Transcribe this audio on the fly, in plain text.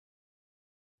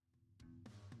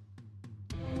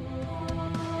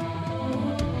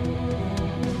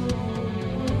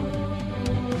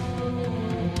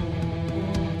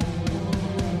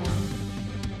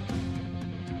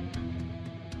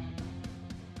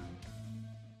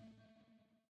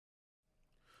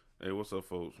Hey, what's up,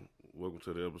 folks? Welcome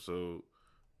to the episode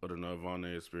of the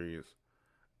Nerdvana Experience.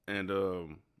 And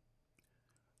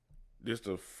this is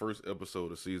the first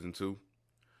episode of season 2.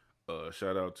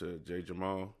 Shout out to Jay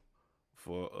Jamal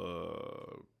for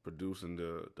producing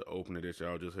the opening that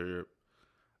y'all just heard.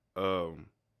 Um,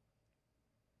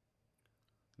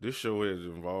 this show has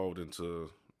evolved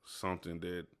into something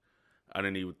that I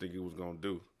didn't even think it was gonna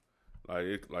do.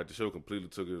 Like the show completely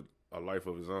took a life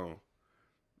of its own.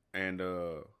 And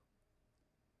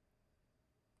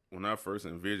when I first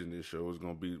envisioned this show,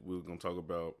 we were gonna talk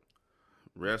about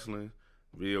wrestling,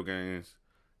 video games,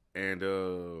 and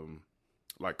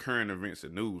like current events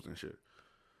and news and shit.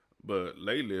 But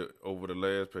lately, over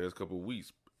the past couple of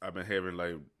weeks, I've been having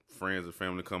like friends and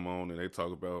family come on and they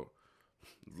talk about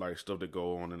like stuff that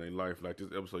go on in their life. Like this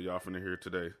episode y'all finna hear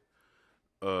today.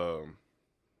 Um,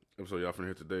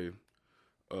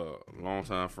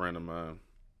 Longtime friend of mine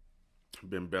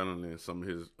been battling some of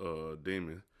his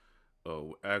demons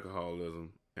with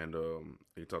alcoholism, and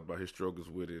he talked about his struggles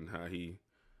with it and how he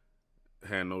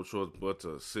had no choice but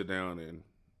to sit down and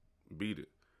beat it.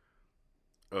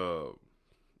 Uh,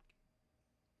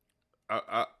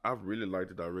 I really like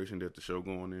the direction that the show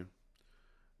going in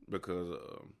because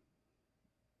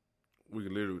we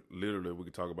could literally we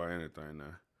could talk about anything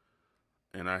now,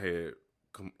 and I had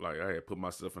put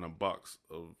myself in a box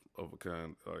of a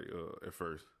kind at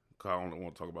first because I only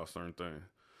want to talk about certain things.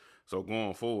 So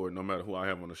going forward, no matter who I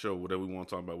have on the show, whatever we want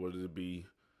to talk about, whether it be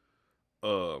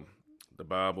uh, the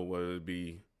Bible, whether it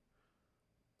be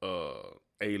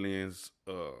aliens,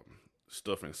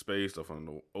 stuff in space, stuff on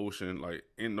the ocean, like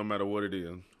no matter what it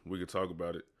is, we can talk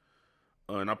about it.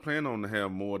 And I plan on to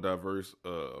have more diverse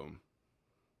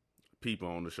people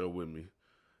on the show with me.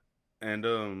 And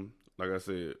like I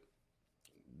said,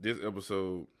 this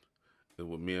episode is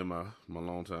with me and my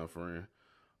longtime friend.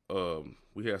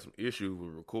 We had some issues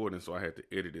with recording, so I had to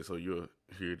edit it, so you'll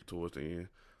hear it towards the end.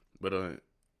 But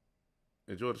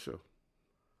enjoy the show.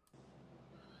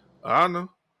 I know.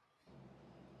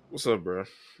 What's up, bro?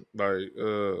 Like,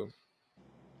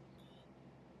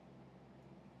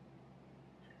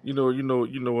 you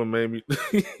know what made me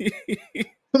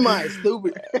My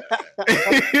stupid.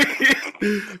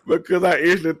 because I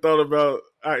actually thought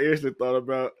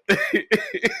about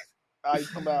Oh, you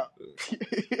come out.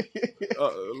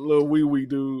 little wee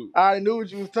dude. I already knew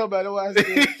what you was talking about. That's why I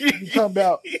said you talking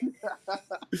about.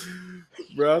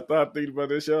 Bro, I started thinking about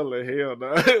this shit. I was like, hell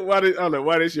no.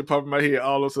 Why this shit pop in my head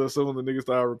all of a sudden the niggas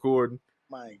started recording?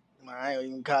 My, I ain't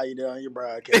even call you there on your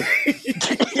broadcast.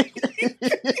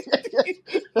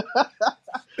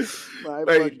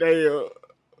 Like, damn.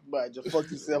 But just fuck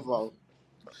yourself off.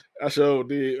 I sure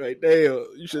did. Like, damn,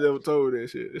 you should never told that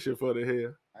shit. That shit funny as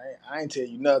hell. I ain't tell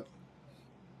you nothing.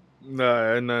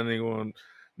 Nah, nigga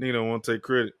don't want to take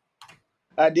credit.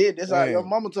 I did. That's how your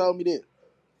mama told me that.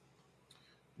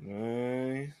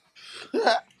 Man.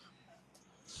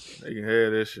 They can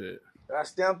have that shit. I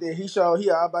stamped it. He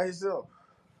all by himself.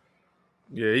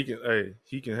 Yeah, he can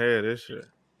have that shit.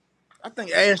 I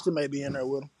think Ashton may be in there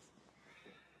with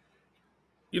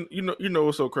him. You know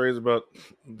what's so crazy about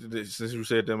this, since you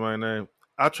said that my name?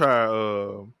 I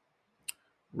try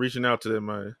reaching out to that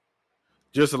man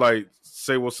just to like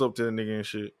say what's up to the nigga and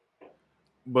shit.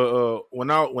 But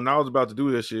when I was about to do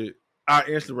that shit, I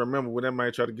instantly remember when that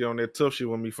man tried to get on that tough shit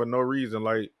with me for no reason.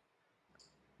 Like,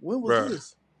 when was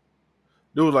this?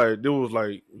 It was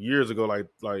like years ago, like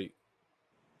a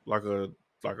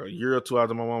year or two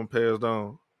after my mom passed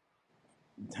on.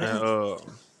 And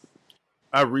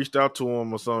I reached out to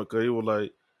him or something because he was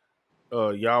like,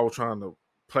 y'all were trying to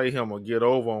play him or get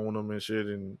over on him and shit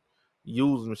and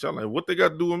use him and shit. I'm like, what they got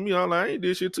to do with me? I'm like, I ain't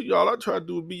did shit to y'all. I tried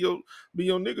to do be your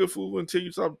nigga fool until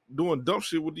you stop doing dumb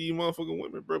shit with these motherfucking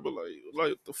women, bro. But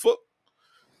like the fuck?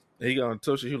 And he got in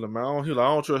touch with him. Like, man, I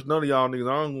don't trust none of y'all niggas.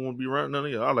 I don't want to be around none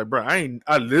of y'all. I was like, bro,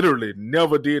 I literally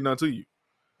never did nothing to you.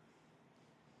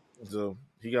 So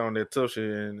he got on that tough shit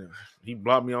and he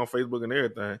blocked me on Facebook and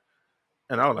everything.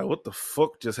 And I was like, what the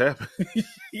fuck just happened?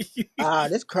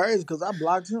 That's crazy because I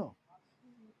blocked him.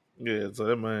 Yeah, so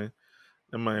that man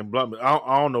blocked me.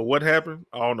 I don't know what happened.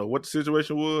 I don't know what the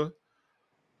situation was.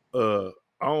 I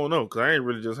don't know because I ain't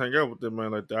really just hang out with that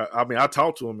man like that. I mean, I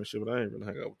talked to him and shit, but I ain't really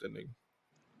hang out with that nigga.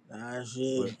 Nah,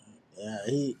 shit. But,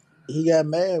 yeah, he got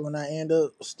mad when I ended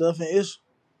up stuffing Ish.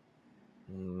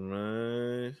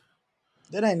 Man,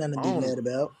 that ain't nothing to be mad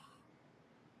about.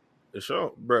 It's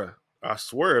sure, bruh. I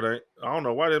swear it ain't. I don't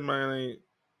know why that man ain't.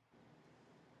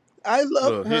 I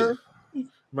love her.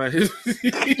 Man,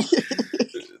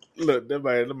 Look, that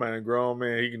man, a grown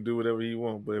man. He can do whatever he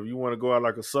want. But if you want to go out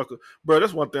like a sucker, bro,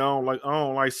 that's one thing I don't like. I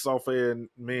don't like soft ass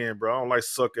men, bro. I don't like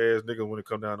suck ass niggas when it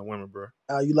come down to women, bro.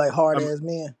 You like hard I'm ass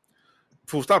men?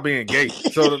 fool. Stop being gay.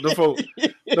 So the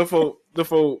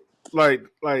folk,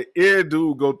 like every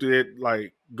dude go through it,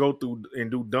 like go through and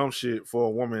do dumb shit for a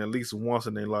woman at least once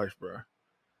in their life, bro.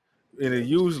 And it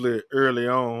Yeah, usually early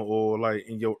on or like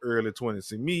in your early 20s.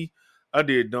 See me, I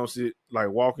did dumb shit like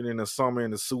walking in the summer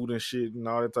in the suit and shit and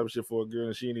all that type of shit for a girl,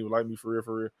 and she didn't even like me for real,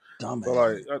 for real. So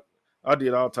like dumbass. I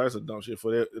did all types of dumb shit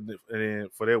for that, and then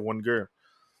for that one girl.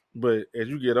 But as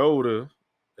you get older,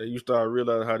 and you start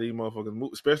realizing how these motherfuckers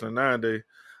move, especially nowadays.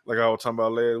 Like I was talking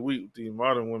about last week, with these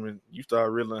modern women, you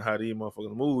start realizing how these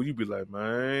motherfuckers move. You be like,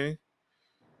 man,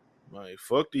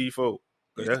 fuck these folk.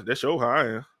 Cause that's your how I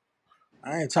am.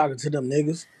 I ain't talking to them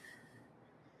niggas.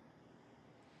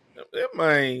 That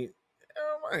man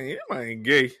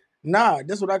gay. Nah,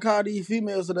 that's what I call these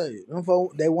females today. Them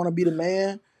folk, they want to be the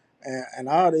man and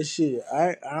all this shit.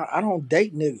 I don't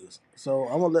date niggas, so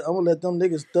I'm gonna let them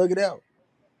niggas thug it out.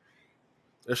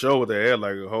 That show what they had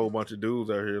like a whole bunch of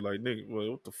dudes out here like nigga,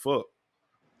 well, what the fuck?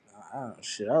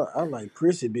 I like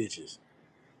prissy bitches.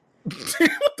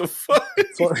 What the fuck?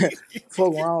 Fuck,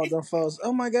 fuck around with them folks.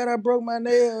 Oh my god, I broke my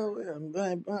nail. Yeah,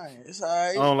 bang, bang. It's I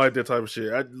alright. don't like that type of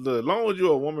shit. Look, as long as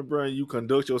you're a woman, bro, and you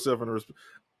conduct yourself in a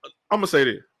I'm gonna say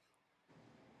this.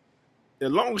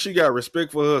 As long as she got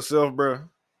respect for herself, bro,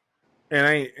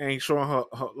 and ain't showing her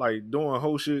like doing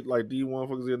whole shit like these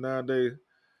motherfuckers here nowadays.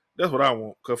 That's what I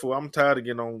want. Cause I'm tired of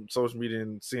getting on social media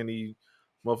and seeing these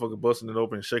motherfuckers busting it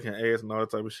open, shaking ass and all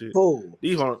that type of shit. Fool,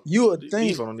 These don't, you would these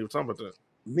think don't even talk about that.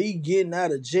 me getting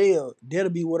out of jail, that'll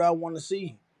be what I want to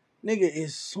see. Nigga,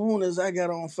 as soon as I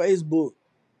got on Facebook,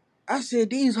 I said,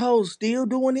 these hoes still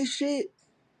doing this shit?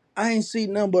 I ain't see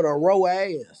nothing but a row of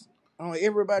ass on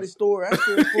everybody's story. I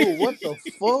said, fool, what the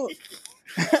fuck?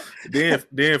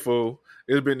 then fool,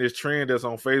 it's been this trend that's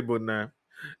on Facebook now.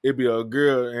 It'd be a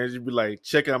girl and she'd be like,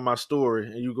 check out my story,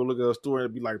 and you go look at her story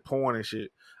and it'd be like porn and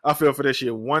shit. I fell for that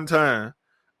shit one time.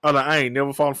 I ain't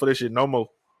never falling for that shit no more.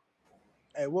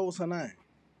 Hey, what was her name?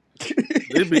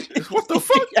 They be what the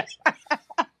fuck?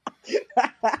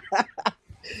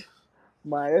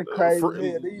 Man, that's crazy,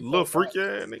 man. These Little folks got, freak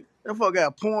ass nigga. that fuck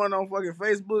got porn on fucking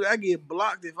Facebook. I get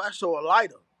blocked if I show a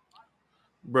lighter.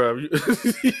 Bruh,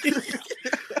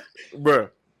 bruh,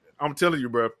 I'm telling you,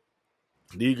 bruh,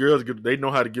 these girls they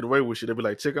know how to get away with shit. They be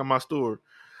like, check out my story,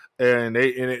 and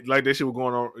like that shit was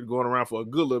going around for a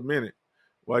good little minute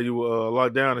while you were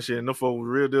locked down and shit. And the folks was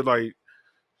real did like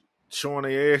showing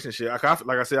their ass and shit. Like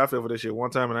I said, I fell for that shit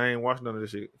one time, and I ain't watched none of this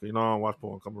shit. You know, I don't watch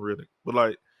porn. Come really, but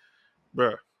like,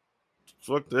 bruh,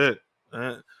 fuck that.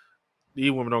 These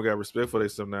women don't got respect for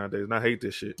themselves nowadays, and I hate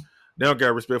this shit. They don't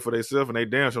got respect for themselves, and they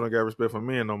damn sure don't got respect for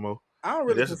men no more. I don't And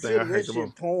really that's the thing I consider hate that the shit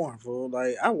most. porn, fool.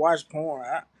 Like, I watch porn.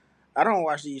 I don't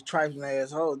watch these trifling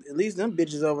assholes. At least them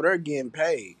bitches over there getting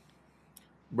paid.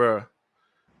 Bruh,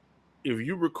 if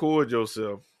you record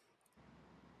yourself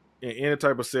in any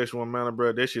type of sexual manner,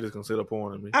 bruh, that shit is considered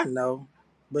porn to me. I know,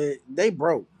 but they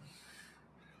broke.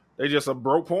 They just a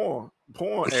broke porn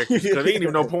actress, because they ain't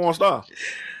even no porn star.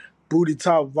 Booty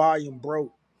top volume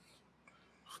broke.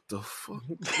 What the fuck?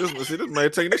 This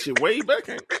man taking that shit way back,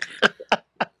 ain't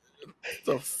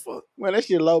the fuck? Man, that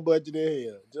shit low budget in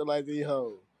hell. Just like these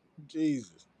hoes.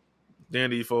 Jesus. Then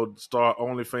these folks start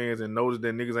OnlyFans and notice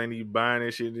that niggas ain't even buying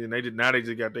that shit. And they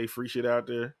just got their free shit out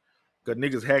there. Cause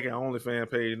niggas hacking OnlyFans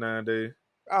page nowadays.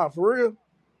 Oh, for real?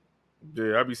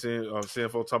 Yeah, I be seeing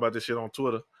folks talk about this shit on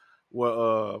Twitter,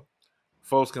 where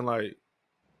folks can like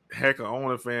hack an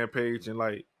OnlyFans page and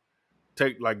like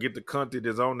get the content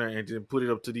that's on there and then put it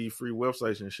up to these free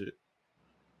websites and shit.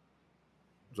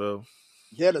 So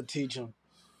That'll teach them.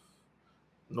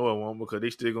 no, it won't, because they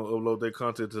still gonna upload their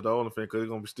content to the OnlyFans, because there's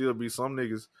gonna still be some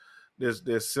niggas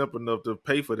that's simple enough to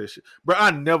pay for this shit. Bro,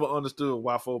 I never understood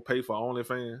why folks pay for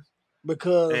OnlyFans.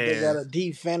 Because they got And a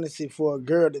deep fantasy for a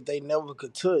girl that they never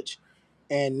could touch.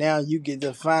 And now you get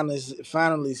to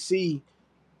finally see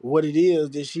what it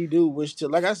is that she do, which to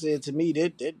like I said, to me,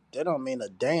 that don't mean a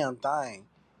damn thing.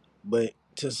 But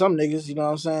to some niggas, you know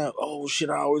what I'm saying? Oh shit,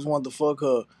 I always wanted to fuck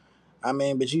her. I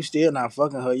mean, but you still not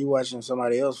fucking her. You watching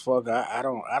somebody else fuck her. I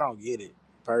don't get it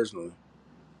personally.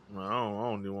 I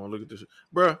don't even want to look at this shit.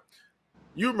 Bro,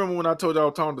 you remember when I told y'all I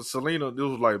was talking to Selena? This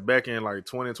was like back in like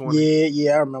 2020,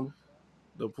 Yeah, I remember.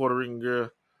 the Puerto Rican girl.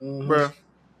 Hmm. Bro,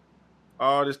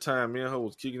 all this time, me and her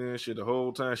was kicking in shit the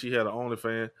whole time. She had an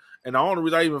OnlyFans. And the only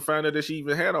reason I even found out that she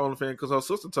even had an OnlyFans because her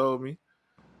sister told me.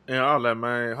 And I was like,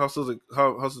 man, her sister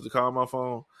called my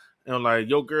phone and was like,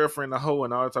 your girlfriend a hoe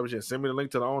and all that type of shit. Send me the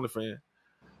link to the OnlyFans.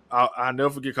 I never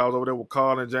forget. Cause I was over there with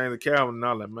Carl and James and Calvin, and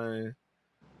I was like, man,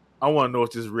 I want to know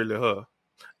if this is really her.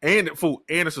 And the food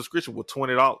and the subscription was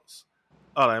 $20. I was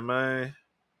like, man,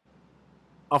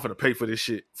 I'm finna pay for this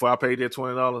shit. Before I paid that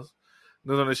 $20,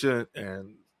 none of this shit,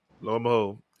 and lo and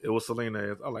behold, it was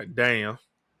Selena. I'm like, damn.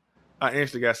 I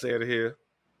instantly got sad to hear.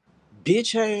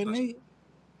 Bitch ass nigga.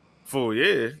 Fool,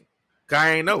 yeah. Cause I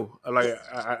ain't know. Like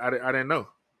I didn't know.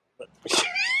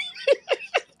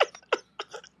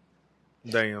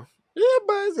 Damn. Yeah,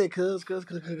 but I said, cause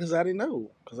I didn't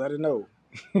know. Cause I didn't know.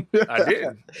 I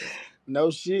didn't. No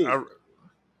shit.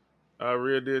 I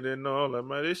really didn't know. I was like,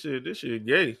 man, this shit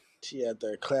gay. She out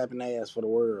there clapping ass for the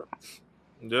world.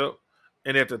 Yep.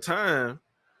 And at the time,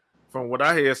 from what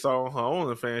I had saw on her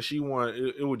OnlyFans, she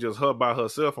wanted it was just her by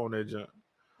herself on that junk.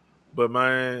 But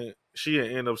man, she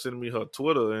ended up sending me her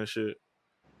Twitter and shit.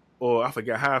 Or I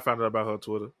forgot how I found out about her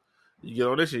Twitter. You get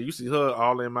on this shit, you see her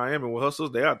all in Miami with her sister.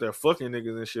 They out there fucking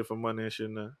niggas and shit for money and shit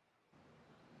now.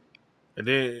 And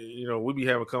then, we be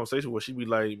having a conversation where she be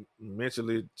like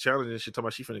mentally challenging shit, talking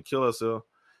about she finna kill herself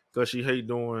because she hate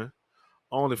doing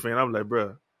OnlyFans. I'm like,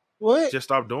 bruh, What? just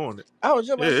stop doing it. I was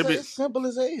just about Yeah, to say it's simple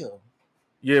as hell.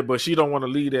 yeah, but she don't want to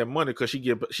leave that money because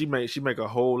she make a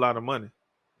whole lot of money,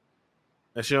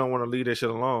 and she don't want to leave that shit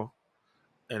alone.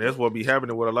 And that's what be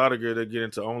happening with a lot of girls that get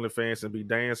into OnlyFans and be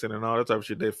dancing and all that type of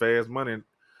shit. They fast money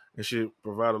and shit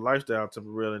provide a lifestyle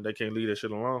temporarily, and they can't leave that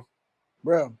shit alone.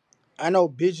 Bro, I know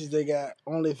bitches that got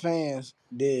OnlyFans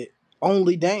that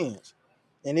only dance.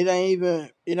 And it ain't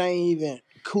even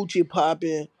coochie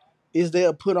popping. Is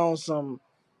they'll put on some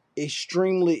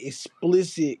extremely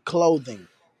explicit clothing.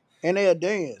 And they'll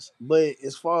dance. But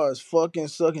as far as fucking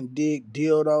sucking dick,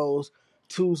 dildos,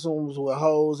 twosomes with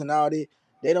hoes and all that,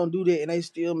 they don't do that and they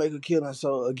still make a killing.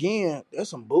 So again, that's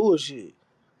some bullshit.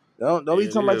 Don't be Yeah,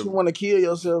 talking about yeah, you want to kill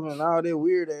yourself and all that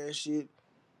weird ass shit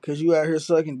because you out here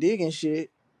sucking dick and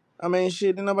shit. I mean,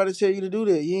 shit, didn't nobody tell you to do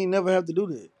that. You ain't never have to do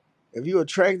that. If you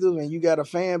attractive and you got a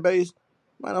fan base,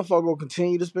 man, that fuck gonna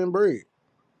continue to spend bread.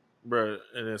 bro.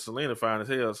 And then Selena fine as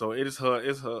hell. So it's her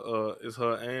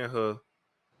and her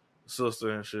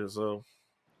sister and shit. So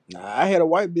Nah, I had a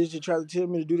white bitch that tried to tell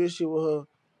me to do this shit with her,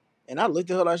 and I looked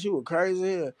at her like she was crazy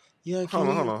as hell. Yeah, can hold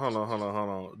on, hold you? on, hold on, hold on, hold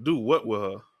on. Do what with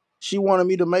her? She wanted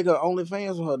me to make her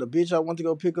OnlyFans with her. The bitch I went to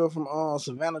go pick up from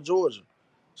Savannah, Georgia.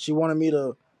 She wanted me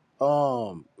to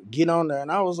get on there,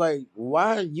 and I was like,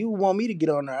 "Why you want me to get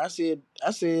on there?" I said,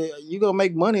 "You gonna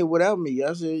make money without me."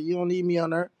 I said, "You don't need me on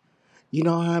there." You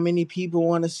know how many people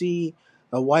want to see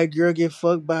a white girl get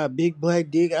fucked by a big black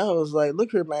dick? I was like,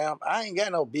 "Look here, man. I ain't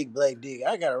got no big black dick.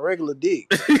 I got a regular dick."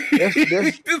 That's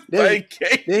that's This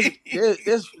that's that's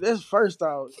pancake. that's first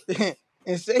off.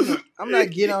 And second, I'm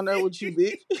not getting on there with you,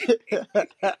 bitch.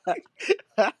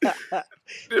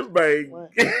 This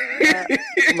Like, pancake.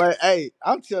 like, hey,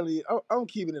 I'm telling you, I'm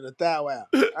keeping it a thou out.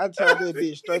 I told that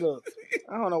bitch straight up.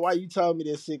 I don't know why you told me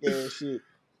this sick ass shit.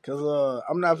 Cause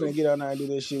I'm not finna get on there and do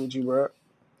that shit with you, bro.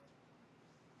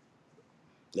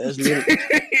 That's literally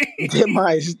that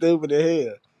might stupid as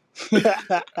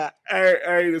hell.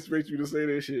 I ain't expect you to say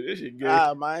that shit. That shit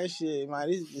gay. Man, shit, man,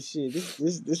 this shit,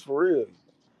 this for real.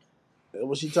 That's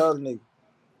what she told the nigga.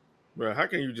 Bro, how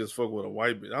can you just fuck with a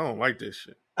white bitch? I don't like this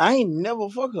shit. I ain't never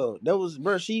fuck her. That was,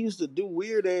 bro. She used to do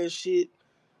weird ass shit,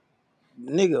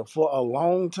 nigga, for a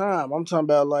long time. I'm talking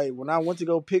about like when I went to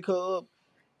go pick her up.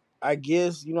 I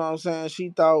guess you know what I'm saying. She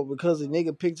thought because the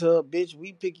nigga picked her up, bitch,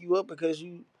 we pick you up because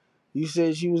you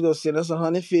said she was gonna send us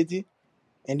 150,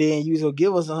 and then you was gonna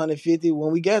give us 150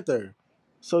 when we got there.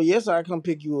 So yes, I come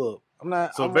pick you up. I'm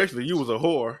not. So basically, you was a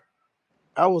whore.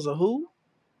 I was a who?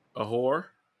 A whore?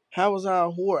 How was I a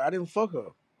whore? I didn't fuck her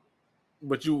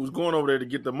But you was going over there to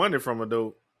get the money from her,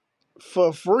 though.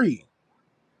 for free.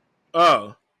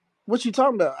 Oh. What you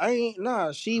talking about? I ain't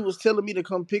nah. She was telling me to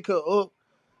come pick her up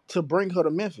to bring her to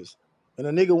Memphis, and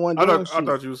the nigga wasn't doing I shit.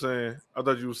 thought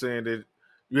you were saying that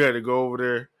you had to go over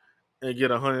there and get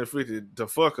 150 to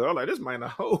fuck her. I'm like, this might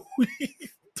not hold.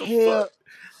 The fuck? Hell,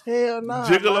 hell nah,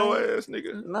 man. Gigolo ass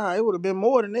nigga. Nah, it would have been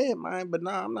more than that, man. But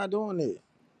nah, I'm not doing that.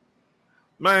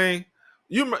 Man,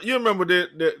 you remember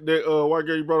that white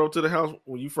girl you brought up to the house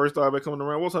when you first started back coming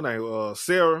around? What's her name?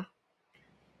 Sarah.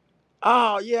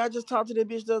 Oh yeah, I just talked to that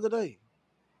bitch the other day.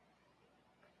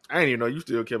 I didn't even know you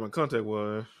still kept in contact with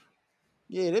her.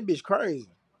 Yeah, that bitch crazy.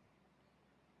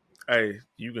 Hey,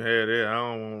 you can have that. I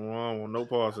don't want no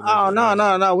parts of that Oh shit no, now.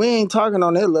 no, no. We ain't talking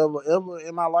on that level ever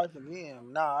in my life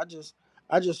again. Nah,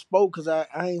 I just spoke because I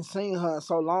ain't seen her in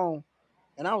so long,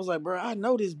 and I was like, bro, I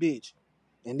know this bitch.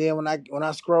 And then when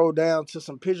I scrolled down to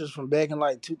some pictures from back in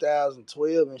like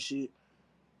 2012 and shit,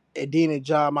 it then it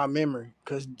jogged my memory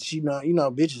because she know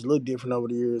bitches look different over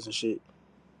the years and shit.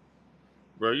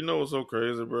 bro. You know what's so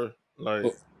crazy, bro? Like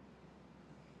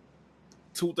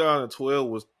 2012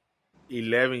 was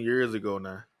 11 years ago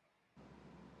now.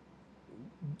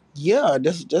 Yeah,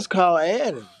 that's called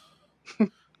adding.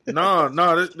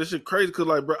 This shit crazy because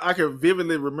like, bro, I can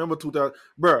vividly remember 2000,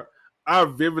 bro. I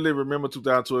vividly remember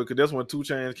 2012 because that's when 2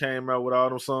 Chainz came out with all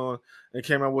them songs and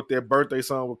came out with that birthday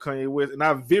song with Kanye West, and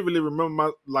I vividly remember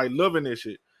my like loving that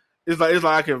shit. It's like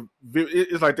I can.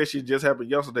 It's like that shit just happened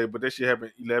yesterday, but that shit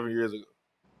happened 11 years ago.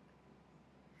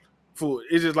 Fool,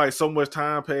 it's just like so much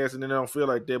time passed, and then I don't feel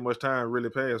like that much time really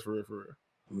passed for it. For real.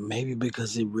 Maybe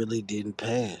because it really didn't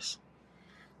pass.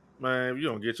 Man, if you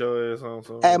don't get your ass on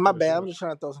something Hey, like my that, bad. shit. I'm just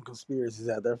trying to throw some conspiracies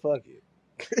out there. Fuck it.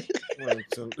 Man,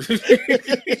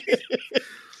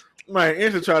 man,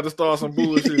 Insta tried to start some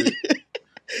bullshit.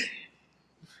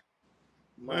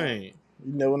 Man, Man, you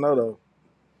never know though.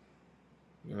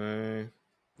 man.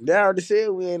 They already said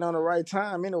we ain't on the right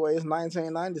time anyway. It's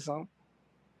 1990 something.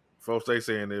 Folks, they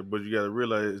saying that, but you got to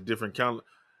realize it's different calendar.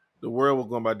 The world was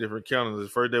going by different calendars.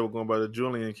 First they were going by the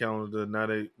Julian calendar. Now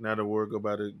the world go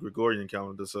by the Gregorian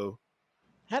calendar. So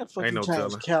How the fuck ain't you no change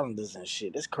telling. calendars and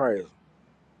shit? That's crazy.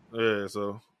 Yeah,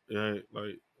 so yeah,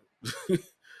 like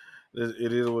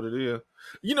it is what it is.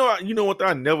 You know what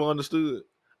I never understood.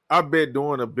 I bet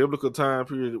during a biblical time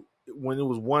period when it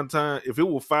was one time, if it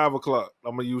was 5 o'clock,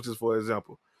 I'm gonna use this for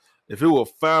example. If it was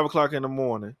 5 o'clock in the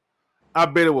morning, I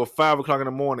bet it was 5 o'clock in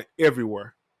the morning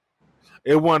everywhere.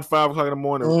 It wasn't 5 o'clock in the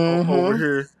morning Mm-hmm. over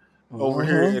here,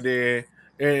 Mm-hmm. and then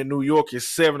in New York it's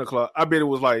 7 o'clock. I bet it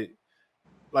was like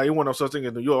it wasn't no such thing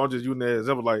in New York. I'm just using that as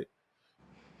example. Like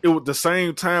it was the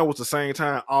same time was the same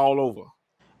time all over,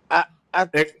 I I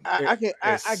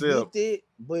except get that,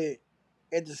 but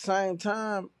at the same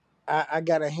time, I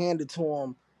gotta hand it to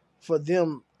them for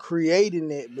them creating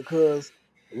it because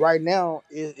right now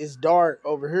it's dark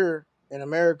over here in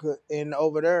America and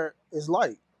over there it's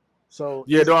light. So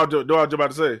yeah. it's Do I just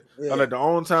about to say? I yeah, like the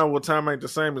only time where time ain't the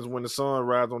same is when the sun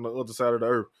rises on the other side of the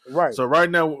earth. right. So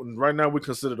right now we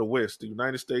consider the West, the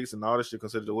United States, and all this shit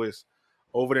considered the West.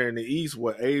 Over there in the East,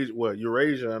 what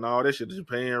Eurasia and all that shit,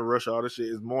 Japan, Russia, all this shit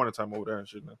is morning time over there and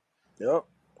shit now. Yep.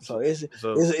 So it's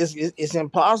So it's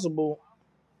impossible.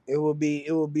 It would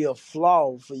be a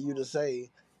flaw for you to say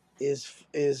it's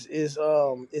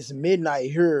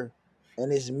midnight here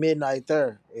and it's midnight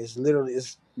there. It's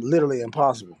literally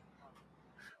impossible.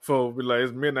 folks be like,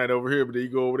 it's midnight over here, but then you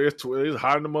go over there, it's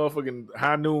hot in the motherfucking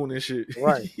high noon and shit.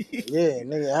 Right. Yeah,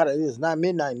 nigga, how that is not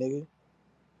midnight, nigga.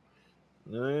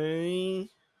 Man,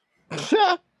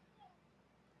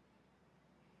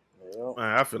 Yep.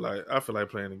 I feel like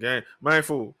playing the game. Man,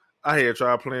 fool, I had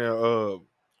tried playing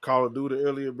Call of Duty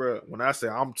earlier, bro. When I say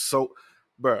I'm so,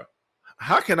 bro,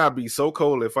 how can I be so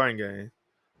cold at fighting game,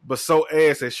 but so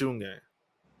ass at shooting game?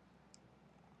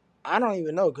 I don't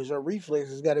even know because your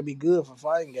reflexes got to be good for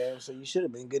fighting games, so you should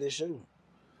have been good at shooting.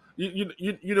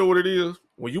 You know what it is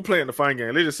when you play in the fighting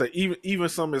game. They just say even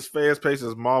some as fast paced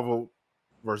as Marvel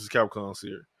versus Capcom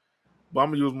series. But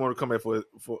I'm gonna use Mortal Kombat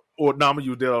or no, I'm gonna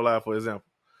use Dead or Alive for example.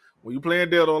 When you playing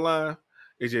Dead or Alive,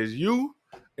 it's just you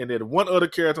and then one other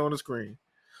character on the screen.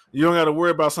 You don't got to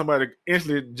worry about somebody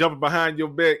instantly jumping behind your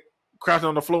back, crouching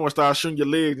on the floor and start shooting your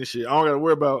legs and shit. I don't got to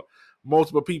worry about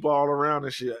multiple people all around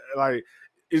and shit. Like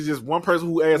it's just one person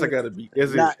who ass I got to beat.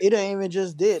 That's Now it. it ain't even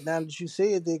just that. Now that you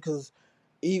said that, because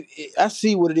I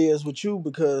see what it is with you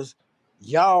because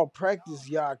y'all practice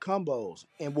y'all combos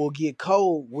and will get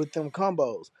cold with them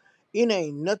combos. It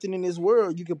ain't nothing in this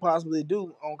world you could possibly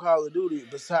do on Call of Duty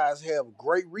besides have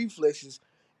great reflexes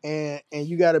and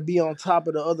you got to be on top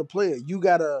of the other player. You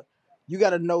gotta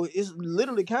know it's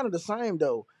literally kind of the same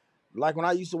though. Like when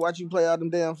I used to watch you play all them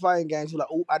damn fighting games, you're like,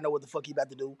 oh, I know what the fuck he about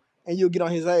to do, and you'll get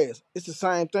on his ass. It's the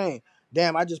same thing.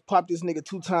 Damn, I just popped this nigga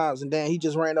 2 times and then he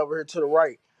just ran over here to the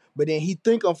right. But then he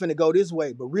think I'm finna go this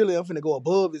way, but really I'm finna go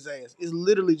above his ass. It's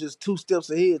literally just 2 steps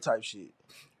ahead type shit.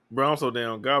 Bro, I'm so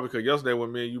damn god because yesterday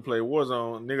when me and you played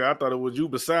Warzone, nigga, I thought it was you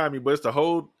beside me, but it's the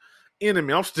whole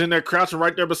enemy. I'm sitting there crouching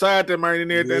right there beside that man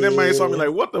and everything. That man saw me Yeah,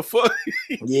 like, what the fuck?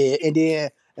 yeah.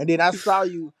 And then I saw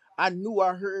you. I knew,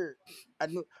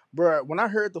 bro. When I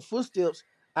heard the footsteps,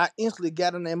 I instantly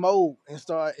got in that mode and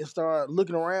started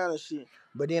looking around and shit.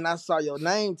 But then I saw your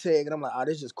name tag and I'm like, oh,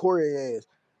 this just Corey ass.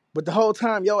 But the whole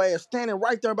time your ass standing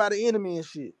right there by the enemy and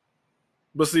shit.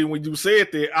 But see, when you said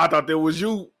that, I thought that was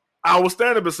you. I was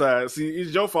standing beside. See,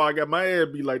 it's your fault. I got my ass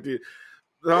beat like this.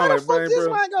 And I'm How the like, fuck man, this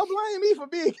bro. man gonna blame me for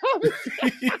being coming?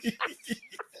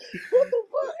 What the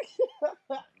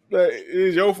fuck?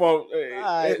 It's your fault. All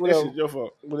right, That whatever, shit's your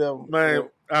fault. whatever, Man,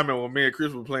 whatever. I remember when me and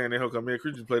Chris were playing that hoe, because me and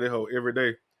Chris just play that hoe every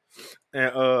day.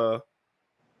 And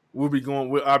we'll be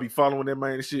going. I'll be following that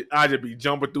man and shit. I just be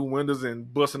jumping through windows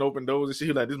and busting open doors and shit.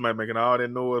 He like, this might making all that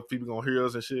noise. People gonna hear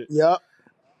us and shit. Yup.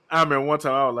 I remember one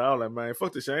time I was like, man,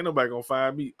 fuck this shit. Ain't nobody gonna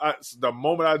find me. The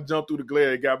moment I jumped through the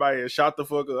glare, got by and shot the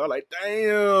fuck up. I was like,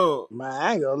 damn. Man,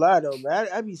 I ain't gonna lie though, man.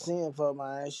 I be seeing for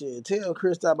my shit. Tell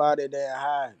Chris stop out there damn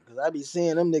high. Cause I be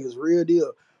seeing them niggas real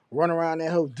deal run around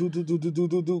that hoe do.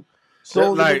 That So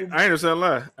the like, nigga, I ain't gonna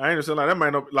lie. That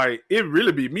might not like it.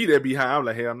 Really be me that be high. I'm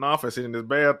like, hell, nah, I'm finna sit in this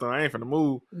bathroom. I ain't finna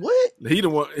move. what? He the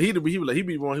one. He be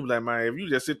one. He be like, man, if you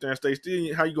just sit there and stay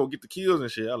still, how you gonna get the kills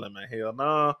and shit? I'm like, man, hell,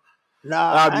 nah.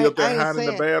 Nah, I'll be up there hiding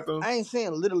in the bathroom. I ain't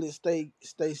saying literally stay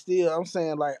still. I'm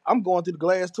saying like I'm going through the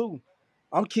glass too.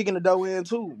 I'm kicking the door in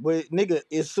too. But nigga,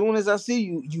 as soon as I see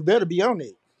you, you better be on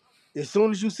it. As soon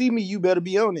as you see me, you better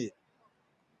be on it.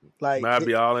 Like I'd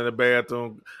be all in the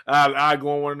bathroom. I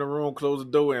go in one in the room, close the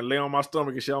door, and lay on my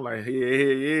stomach and shit. I'm like,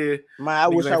 yeah. man, I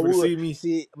Niggas wish I ain't finna would. see me.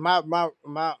 See,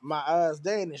 my eyes,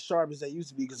 they ain't as sharp as they used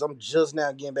to be because I'm just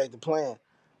now getting back to playing.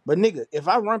 But nigga, if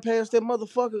I run past that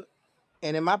motherfucker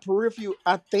and in my peripheral,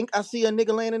 I think I see a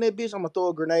nigga laying in that bitch, I'm gonna throw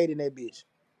a grenade in that bitch.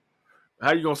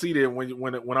 How you gonna see that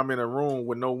when I'm in a room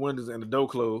with no windows and the door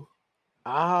closed?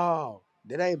 Oh,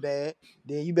 that ain't bad.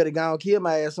 Then you better go and kill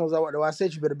my ass as soon as I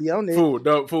said you better be on it. Fool.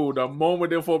 The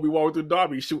moment them folks be walking through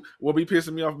Derby, shoot. What be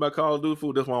pissing me off about Call of Duty,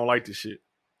 fool? That's why I don't like this shit.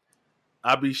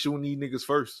 I be shooting these niggas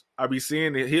first. I be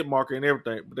seeing the hit marker and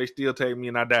everything, but they still take me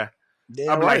and I die. I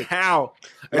Damn be like, right. how?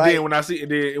 And then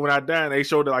Like, when I die and they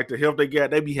show that like the health they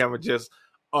got, they be having just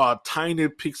a tiny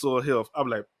pixel of health. I'm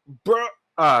like, bruh,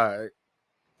 alright.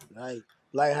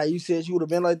 like how you said you would have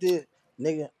been like that,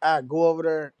 nigga. I go over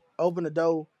there, open the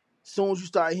door. Soon as you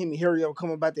start hitting me, hurry up,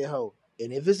 come about that hoe.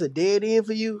 And if it's a dead end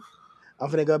for you, I'm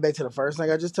finna go back to the first thing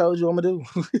I just told you I'm gonna do.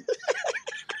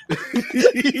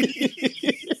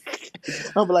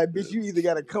 I'm like, bitch, you either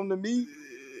gotta come to me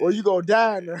or you gonna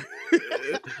die in there.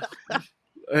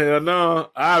 Hell no,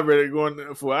 I'd rather go in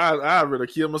there for I'd rather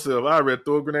kill myself. I'd rather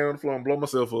throw a grenade on the floor and blow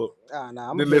myself up. Nah, I'm Then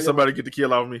gonna let hurry up. somebody get the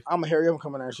kill off me. I'm gonna hurry up and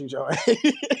come in there and shoot your ass.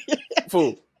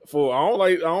 Fool.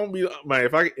 I don't be man.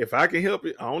 If I can help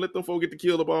it, I don't let them folks get the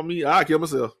kill up on me. I kill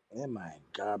myself. That man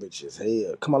garbage as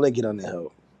hell. Come on, let's get on that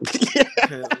hoe.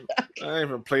 I ain't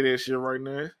even play that shit right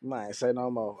now, Man, say no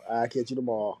more. I'll catch you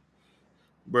tomorrow.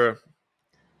 bruh.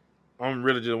 I'm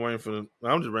really just waiting for.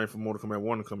 I'm just waiting for Mortal Kombat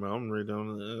 1 to come out. I'm really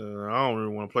done. I don't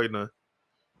really want to play nothing.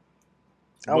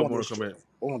 I What want Mortal Kombat?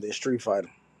 I want that Street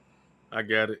Fighter. I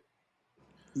got it,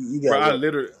 You bro. got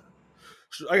what?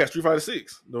 I got Street Fighter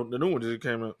 6. The new one just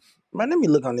came out, Man, let me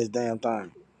look on this damn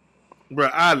thing. bro.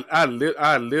 I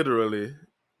literally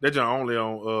that joint only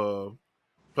on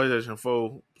PlayStation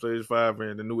 4, PlayStation 5,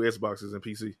 and the new Xboxes and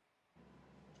PC. I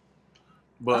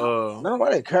But don't know why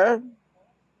they curve.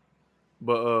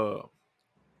 but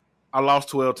I lost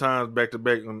 12 times back to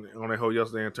back on that whole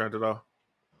yesterday and turned it off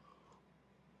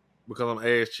because I'm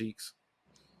ass cheeks.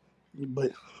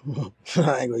 But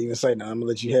I ain't gonna even say nothing. I'm gonna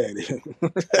let you have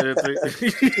Everything.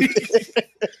 it.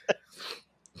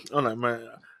 I'm like, man,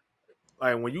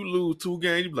 like when you lose 2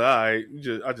 games, you be like, all right,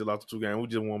 I just lost 2 games. We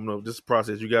just warming up. This is a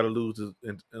process. You got to lose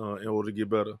in order to get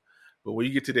better. But when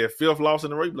you get to that 5th loss in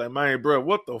the race, you be like, man, bro,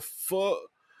 what the fuck?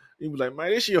 You be like,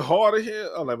 man, this shit hard here.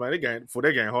 I'm like, man, that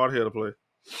game hard here to play.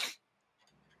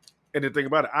 And then think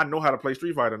about it, I know how to play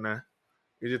Street Fighter now.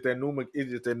 It's just that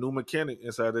new mechanic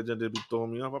inside that just be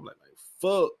throwing me off. I'm like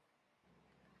fuck.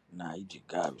 Nah, you just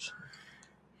garbage.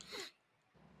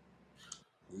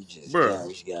 You just Bro,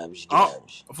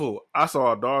 garbage. Fool, I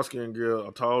saw a tall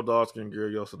dark skinned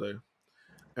girl yesterday.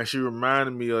 And she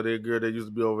reminded me of that girl that used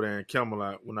to be over there in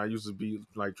Camelot when I used to be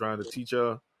like trying to teach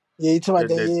her. Yeah, you talking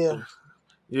about that? Yeah.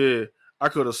 Yeah, I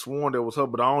could have sworn that was her,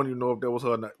 but I don't even know if that was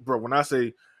her. Bro, when I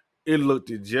say it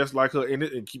looked just like her,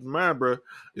 and keep in mind, bro,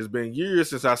 it's been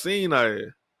years since I seen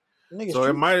her. Nigga, So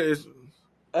it's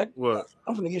what?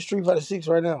 I'm finna get Street Fighter 6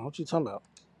 right now. What you talking about?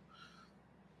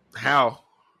 How?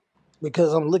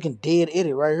 Because I'm looking dead at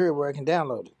it right here where I can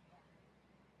download it.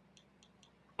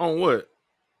 On what?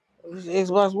 It's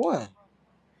Xbox One.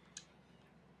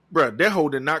 Bro, that whole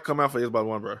did not come out for Xbox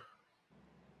One, bro.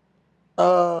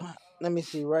 Let me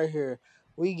see right here.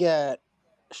 We got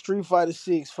Street Fighter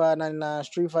 6, $5.99,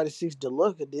 Street Fighter 6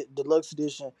 Deluxe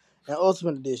Edition, and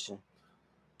Ultimate Edition.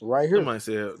 Right That here.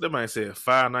 might say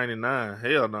 $5.99.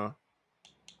 Hell no.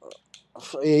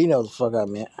 Yeah, you know the fuck I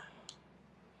meant.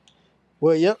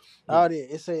 Well, yep. All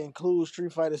that. It say includes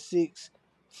Street Fighter 6,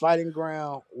 Fighting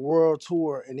Ground, World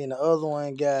Tour, and then the other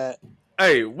one got.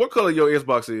 Hey, what color your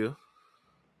Xbox is?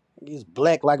 It's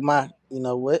black like my, you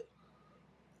know what?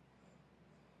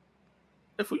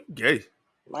 If we gay.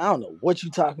 I don't know what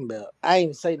you talking about. I ain't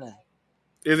even say nothing.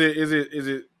 Is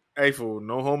it Hey, fool,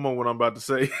 no homo. What I'm about to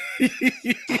say.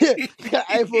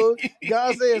 Hey, fool,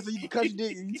 God said so you can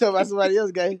contradict. You tell about somebody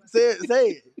else, guy. Say it,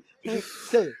 say it,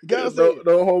 say it. God say it.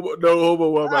 No homo. No homo.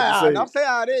 What I'm about to say. Don't say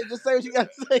all that. Just say what you got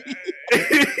to say.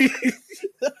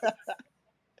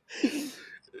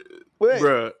 What?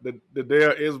 Bruh, the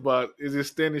damn Xbox, is it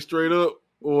standing straight up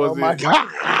or Oh is my it? God.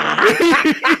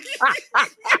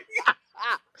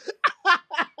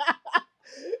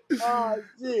 Oh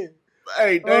shit.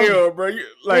 Hey, Oh, damn, bro. Is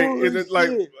oh it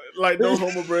shit. like no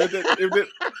homo, bro? If that,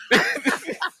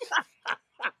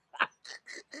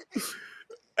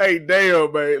 hey,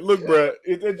 damn, man. Look, bro.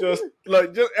 Is that just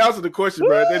just answer the question,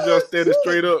 bro? They just Oh standing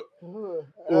straight shit. up,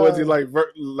 or is it Oh,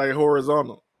 like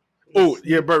horizontal? Oh, let's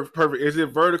yeah, see. perfect. Is it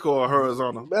vertical or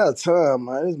horizontal? About time,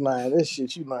 man. This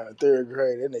shit you learned in third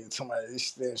grade. That nigga talking about this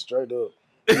stand straight up.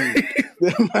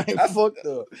 That man I, s- fucked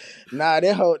up. Nah,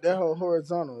 that whole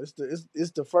horizontal.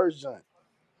 It's the first joint.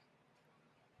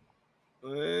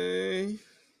 eh,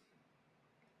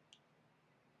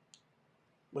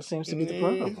 What seems to be the eh,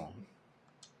 problem?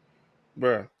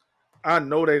 bruh. I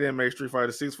know they didn't make Street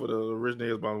Fighter 6 for the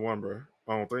original Xbox One, bro.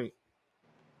 I don't think.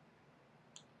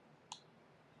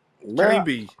 Bruh, Can't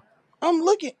be. I'm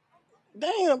looking.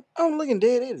 Damn, I'm looking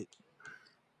dead at it.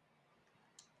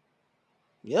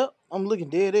 Yep, I'm looking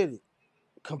dead at it.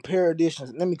 Compare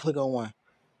editions. Let me click on one.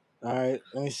 All right,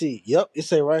 let me see. Yep, it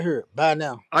say right here. Buy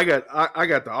now. I got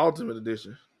the Ultimate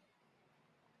Edition.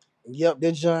 Yep,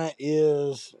 that joint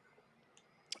is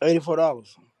 $84.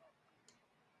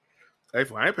 Hey,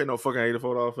 I ain't paying no fucking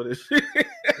 $84 for this shit.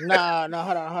 Nah,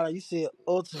 hold on. You said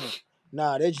ultimate.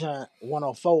 Nah, that joint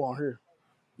 104 on here.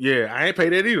 Yeah, I ain't pay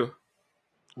that either,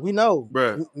 We know,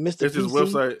 bruh. Mr. It's this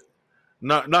PC. website.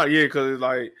 Not yet, because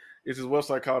it's this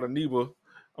website called Aniba.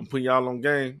 I'm putting y'all on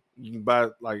game. You can buy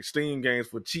like Steam games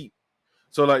for cheap.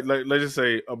 So like let's just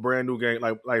say a brand new game,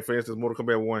 like for instance Mortal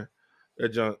Kombat 1, that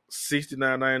junk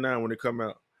 $69.99 when it come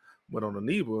out. But on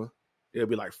Aniba, it'll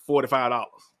be like $45.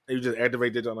 And you just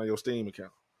activate that junk on your Steam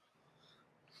account.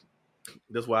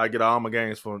 That's why I get all my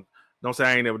games from. Don't say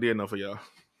I ain't never did enough for y'all.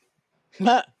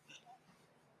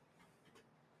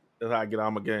 That's how I get all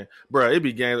my games. Bro, it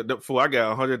be games. I got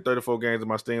 134 games in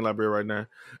my Steam library right now.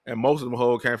 And most of them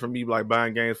whole came from me like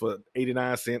buying games for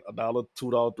 89 cents, $1,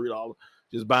 $2, $3.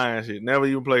 Just buying shit. Never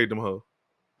even played them hoe.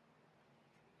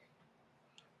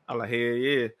 I'm like, hell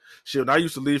yeah. Shit, when I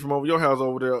used to leave from over your house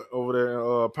over there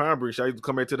in Pine Bridge, I used to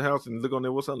come back to the house and look on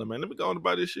there, what's up, man? Let me go on and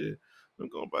buy this shit. Let me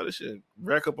go and buy this shit.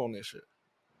 Rack up on that shit.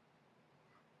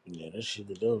 Yeah, that shit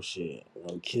the dope shit.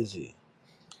 No kizzy.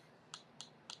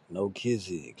 No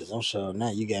kizzy. Cause I'm sure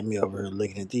now you got me over here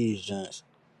looking at these joints.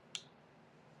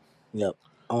 Yep.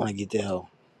 I wanna get that hoe.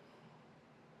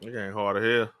 It ain't hard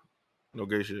to hell. No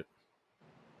gay shit.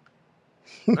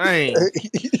 Dang.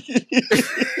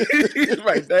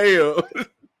 Like, damn.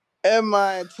 And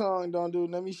my tongue don't do.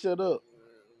 Let me shut up.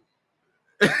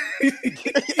 Let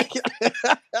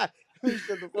me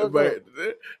shut the fuck up.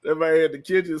 That might have the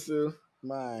kitchen still.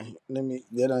 Man, let me.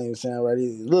 That don't even sound right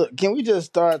either. Look, can we just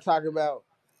start talking about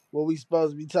what we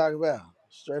supposed to be talking about?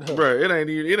 Straight up. Bro, it ain't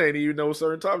even no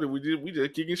certain topic. We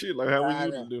just kicking shit like how we I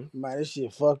usually know. do. Man, this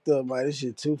shit fucked up. Man, this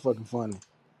shit too fucking funny.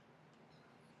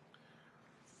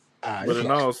 But This in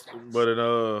shit.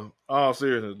 all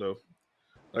seriousness though,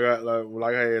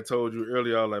 like I had told you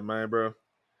earlier, I was like, man, bro,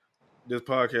 this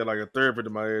podcast like a therapy to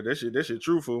my head. That shit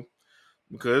truthful.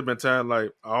 Because it's been time I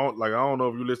don't know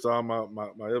if you listen to all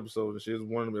my episodes and shit. It's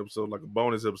one of them episodes, like a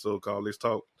bonus episode called Let's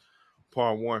Talk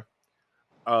Part 1.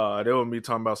 That was me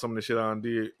talking about some of the shit I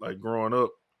did like growing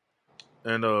up.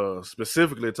 And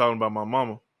specifically talking about my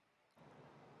mama.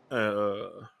 And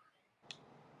a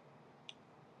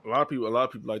lot of people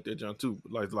like that John too.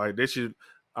 Like that shit,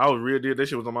 I was real deal. That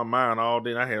shit was on my mind all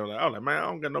day. And I was like, man, I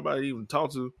don't got nobody to even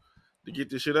talk to get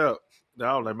this shit out. And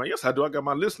I was like, man, yes, I do. I got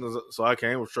my listeners, so I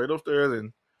came straight upstairs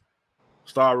and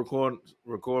started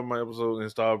recording my episode and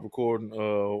started recording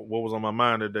what was on my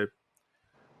mind that day.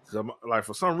 Cause like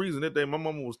for some reason that day, my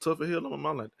mama was tough as hell on my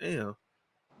mind. Like, damn.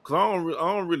 Cause I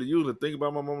don't really usually think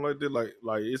about my mom like that. Like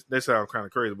that sounds kind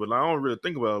of crazy, but like, I don't really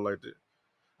think about it like that.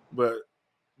 But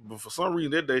for some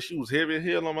reason that day she was heavy as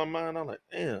hell on my mind. I'm like,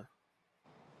 damn.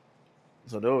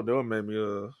 So that would make me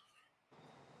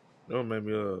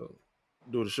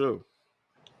do the show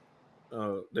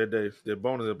that day, that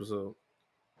bonus episode.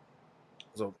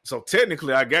 So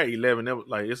technically I got 11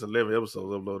 like it's 11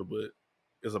 episodes uploaded, but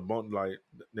it's a bunch like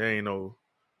there ain't no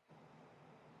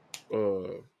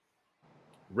uh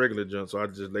regular junk, so I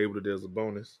just labeled it as a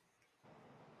bonus.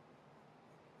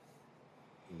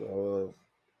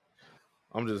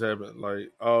 I'm just happy, like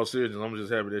all seriousness, I'm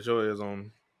just happy that your ass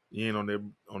you ain't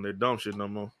on that dumb shit no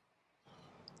more.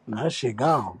 That shit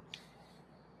gone.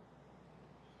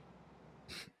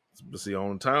 But see,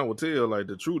 on time will tell. Like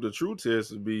the true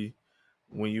test would be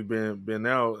when you've been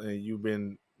out and you've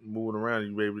been moving around.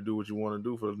 You be able to do what you want to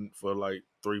do for like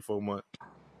 3-4 months.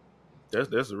 That's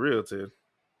the real test.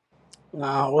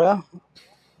 Nah, well,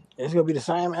 it's gonna be the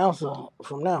same answer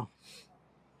from now.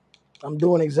 I'm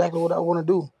doing exactly what I want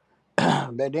to do.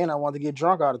 Back then, I wanted to get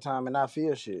drunk all the time and not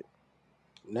feel shit.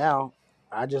 Now,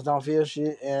 I just don't feel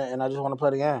shit, and I just want to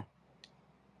play the game,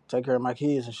 take care of my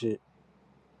kids and shit.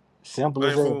 Simple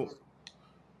as Ain't hell. fool.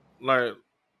 Like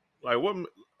what?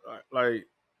 Like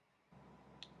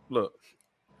look,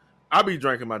 I be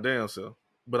drinking my damn self,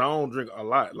 but I don't drink a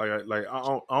lot.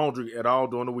 I don't drink at all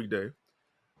during the weekday,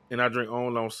 and I drink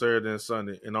only on Saturday and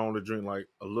Sunday, and I only drink like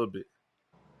a little bit.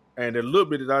 And the little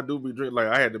bit that I do be drink,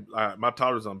 like my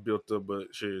tolerance I'm built up, but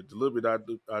shit, the little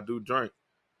bit I do drink,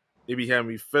 it be having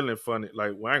me feeling funny.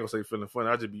 Like, well, I ain't gonna say feeling funny,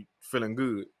 I just be feeling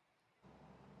good.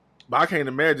 But I can't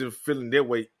imagine feeling that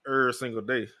way every single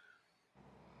day.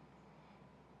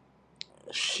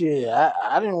 Shit,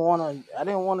 I didn't want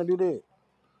to do that.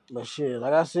 But shit,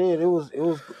 like I said, it was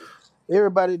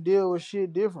everybody deal with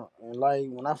shit different. And like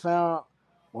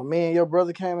when me and your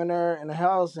brother came in there in the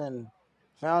house and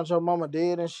found your mama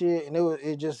dead and shit, and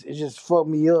it just fucked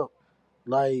me up.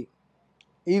 Like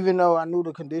even though I knew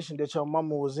the condition that your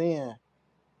mama was in,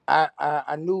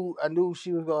 I knew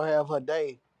she was gonna have her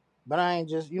day. But I ain't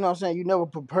just, you know what I'm saying, you never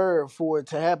prepared for it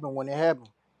to happen when it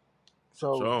happened.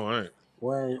 So So I ain't.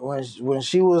 when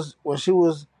she was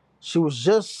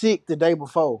just sick the day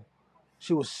before.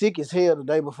 She was sick as hell the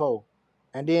day before.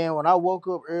 And then when I woke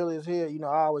up early as hell,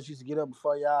 I always used to get up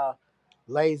before y'all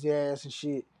lazy ass and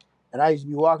shit. And I used to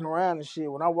be walking around and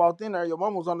shit. When I walked in there, your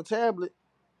mama was on the tablet.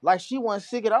 Like she wasn't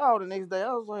sick at all the next day.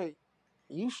 I was like,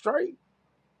 you straight?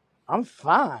 I'm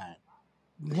fine.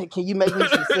 Can you make me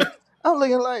some I'm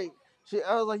looking like shit.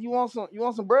 I was like, you want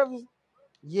some breakfast?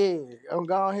 Yeah, I'm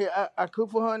going here. I cook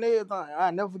for her and everything.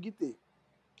 I never forget that.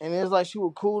 And it's like she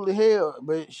was cool as hell,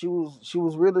 but she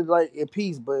was really like at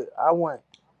peace. But I went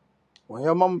when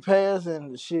your mama passed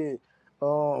and shit,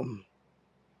 um,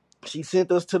 she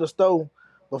sent us to the store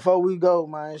before we go,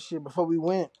 man. Shit, before we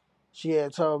went, she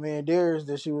had told me and Darius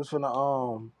that she was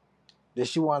finna that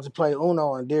she wanted to play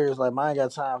Uno, and Darius like, man, I ain't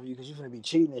got time for you because you finna be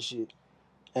cheating and shit.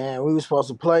 And we was supposed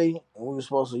to play, and we was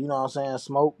supposed to, you know what I'm saying,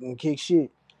 smoke and kick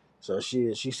shit. So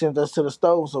she sent us to the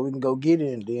store so we can go get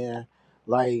it, and then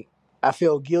like I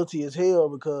felt guilty as hell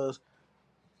because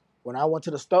when I went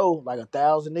to the store, like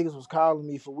 1,000 niggas was calling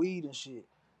me for weed and shit.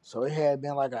 So it had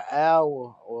been like an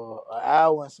hour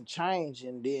and some change,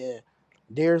 and then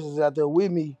Darius was out there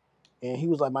with me, and he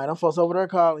was like, "Man, them folks over there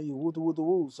calling you, woo the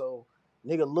woo." So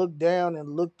nigga looked down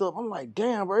and looked up. I'm like,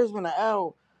 "Damn, bro, it's been an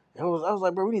hour." And I was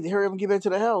like, "Bro, we need to hurry up and get back to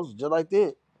the house, just like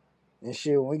that." And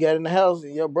shit, when we got in the house,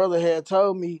 and your brother had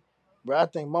told me, "Bro, I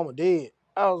think mama dead."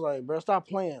 I was like, "Bro, stop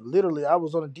playing." Literally, I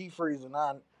was on the deep freeze, and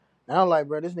I'm like,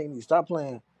 "Bro, this nigga need to stop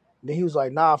playing." And then he was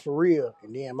like, "Nah, for real."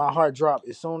 And then my heart dropped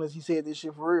as soon as he said this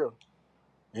shit for real.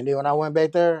 And then when I went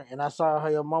back there and I saw how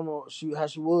your mama, how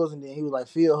she was, and then he was like,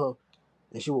 "Feel her,"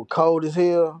 and she was cold as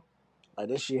hell. Like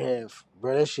this shit had,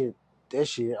 bro, that shit, I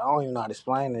don't even know how to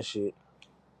explain this shit.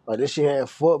 Like this shit had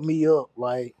fucked me up.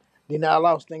 Like then all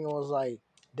I was thinking was like,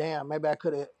 damn, maybe I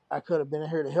could have been in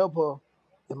here to help her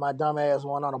if my dumb ass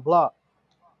went on the block.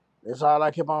 That's all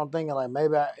I kept on thinking. Like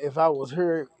maybe if I was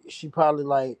her, she probably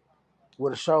like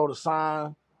would have showed a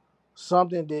sign,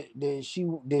 something that she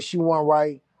wasn't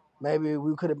right. Maybe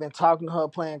we could have been talking to her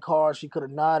playing cards. She could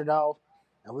have nodded off,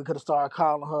 and we could have started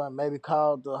calling her and maybe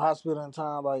called the hospital in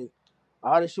time. Like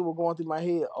all this shit was going through my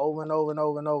head over and over and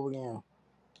over and over again.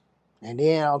 And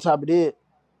then on top of that,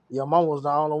 your mom was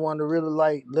the only one to really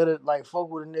like let it like fuck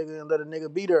with a nigga and let a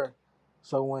nigga beat her.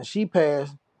 So when she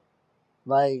passed,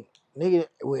 like nigga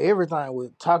with everything,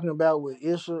 with talking about with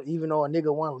Isha, even though a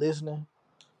nigga wasn't listening,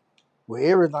 with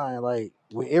everything,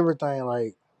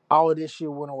 like all of this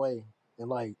shit went away in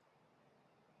like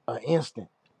an instant.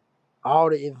 All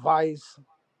the advice,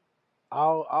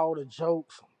 all the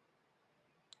jokes,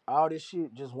 all this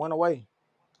shit just went away.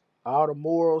 All the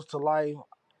morals to life.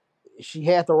 She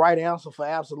had the right answer for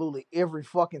absolutely every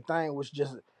fucking thing, which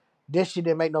just this shit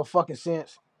didn't make no fucking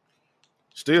sense.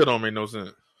 Still don't make no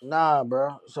sense. Nah,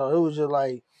 bro. So it was just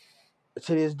like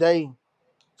to this day,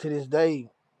 to this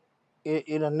day,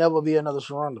 it'll never be another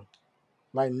surrender.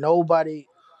 Like nobody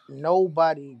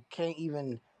can't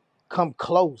even come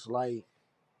close. Like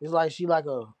it's like she like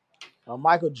a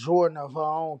Michael Jordan of her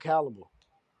own caliber.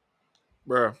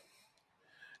 Bruh,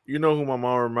 you know who my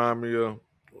mom remind me of?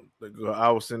 Like, I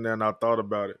was sitting there and I thought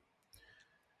about it.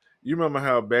 You remember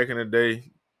how back in the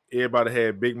day, everybody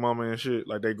had big mama and shit,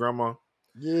 like their grandma.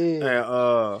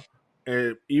 Yeah.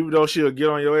 And even though she'll get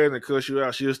on your ass and cuss you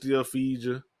out, she'll still feed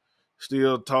you,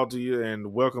 still talk to you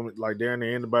and welcome like down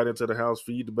there anybody into the house,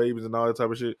 feed the babies and all that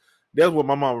type of shit. That's what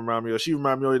my mom remind me of. She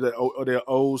remind me of that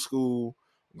old school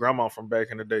grandma from back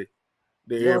in the day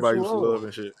that That what everybody you used to love will.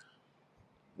 and shit.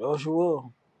 That what you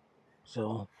will.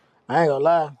 So I ain't gonna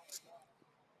lie.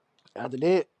 After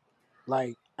that,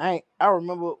 like I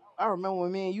remember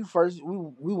when me and you first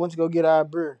we went to go get our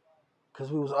beer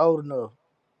because we was old enough.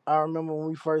 I remember when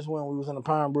we first went, we was in the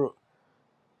Pine Brook.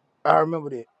 I remember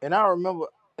that, and I remember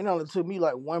it only took me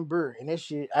like one beer, and that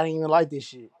shit I didn't even like this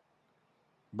shit.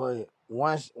 But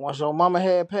once your mama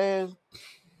had passed,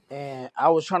 and I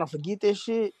was trying to forget that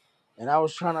shit, and I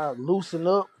was trying to loosen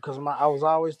up because I was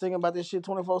always thinking about this shit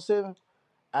 24/7.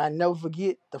 I never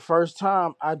forget the first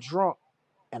time I drunk,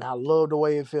 and I loved the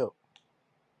way it felt.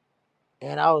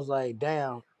 And I was like,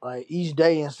 damn, like each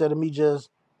day instead of me just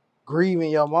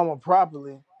grieving your mama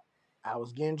properly, I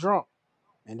was getting drunk.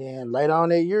 And then later on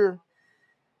that year,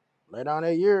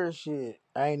 shit,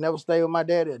 I ain't never stayed with my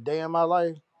daddy a day in my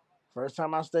life. First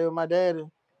time I stayed with my daddy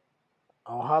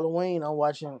on Halloween, I'm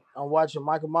watching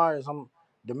Michael Myers.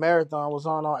 The marathon was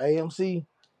on AMC.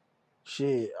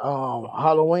 Shit,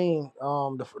 Halloween,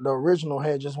 the original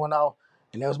had just went out,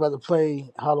 and they was about to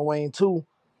play Halloween 2.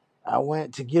 I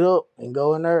went to get up and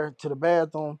go in there to the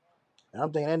bathroom, and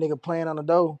I'm thinking that nigga playing on the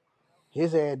door.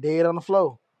 His ass dead on the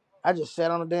floor. I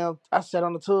sat on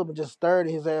the tub and just stared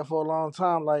at his ass for a long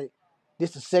time. Like,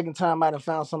 this the second time I done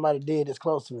found somebody dead this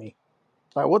close to me.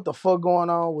 Like, what the fuck going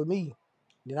on with me?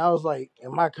 Then I was like,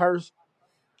 am I cursed?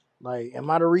 Like, am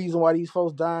I the reason why these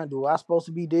folks dying? Do I supposed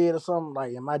to be dead or something?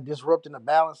 Like, am I disrupting the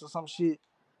balance or some shit?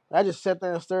 I just sat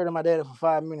there and stared at my daddy for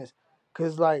 5 minutes.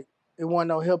 Cause like it wasn't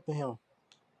no helping him.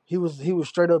 He was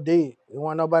straight up dead. There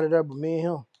wasn't nobody there but me and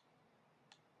him.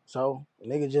 So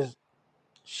nigga just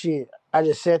shit. I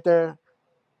just sat there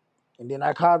and then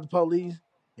I called the police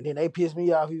and then they pissed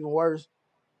me off even worse.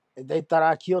 And they thought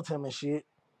I killed him and shit.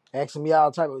 Asking me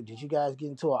all type of, did you guys get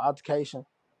into an altercation?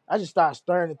 I just started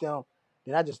staring at them.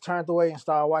 Then I just turned away and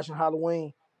started watching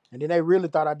Halloween. And then they really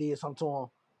thought I did something to them.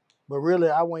 But really,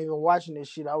 I wasn't even watching this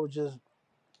shit. I was just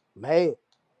mad.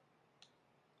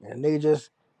 And they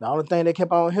just, the only thing they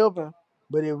kept on helping,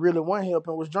 but it really wasn't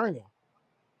helping, was drinking.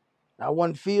 I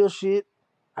wasn't feel shit.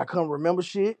 I couldn't remember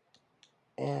shit.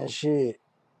 And shit.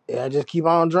 Yeah, I just keep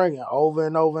on drinking over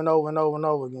and over and over and over and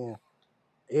over again.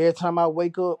 Every time I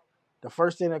wake up, the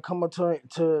first thing that come up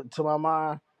to my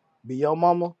mind be your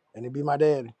mama and it be my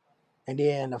daddy. And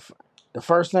then the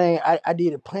first thing I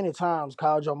did it plenty of times,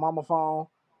 called your mama phone,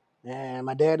 and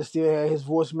my daddy still had his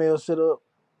voicemail set up.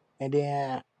 And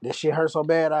then that shit hurt so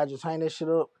bad, I just hang that shit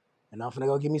up and I'm finna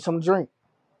go get me some drink.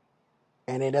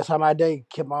 And then that's how my day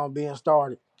kept on being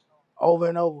started over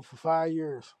and over for 5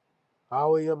 years, all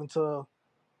the way up until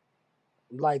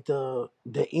like the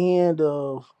end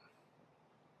of,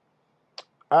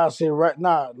 I say right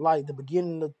now, like the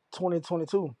beginning of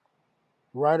 2022,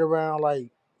 right around like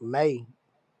May.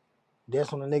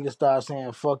 That's when the niggas started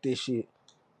saying fuck this shit,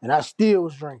 and I still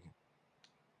was drinking,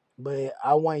 but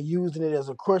I wasn't using it as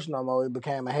a crush no more. It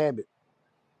became a habit.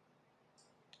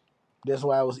 That's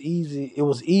why it was easy. It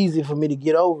was easy for me to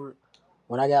get over it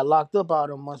when I got locked up all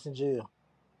them months in jail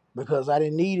because I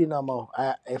didn't need it no more.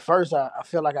 At first I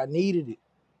felt like I needed it,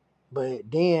 but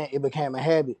then it became a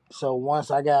habit. So once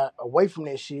I got away from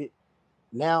that shit,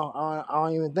 now I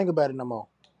don't even think about it no more.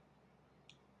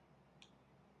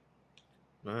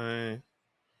 Man,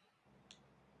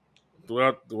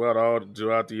 throughout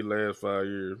these last 5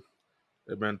 years,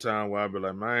 there been time where I be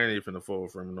like, man, I ain't even finna fall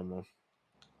from him no more.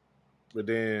 But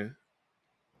then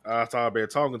I started been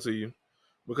talking to you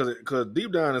because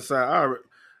deep down inside,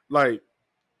 like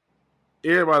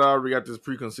everybody already got this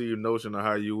preconceived notion of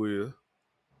how you is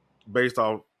based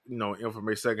off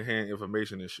information, secondhand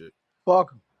information and shit.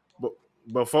 Fuck 'em. But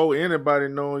before anybody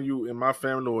knowing you in my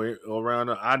family or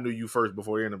around, I knew you first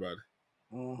before anybody.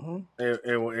 Mm-hmm.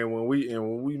 And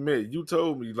when we met, you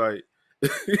told me like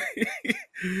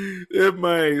that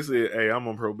man said, "Hey, I'm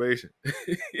on probation."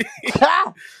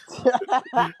 that,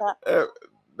 that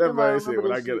Everybody man said remember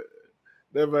when this I get shit.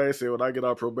 that man said when I get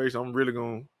out probation, I'm really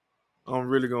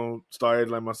gonna start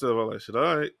acting like myself. I was like, shit,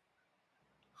 all right.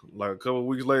 Like a couple of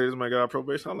weeks later, this man got out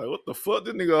probation. I'm like, what the fuck?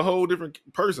 This nigga a whole different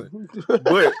person.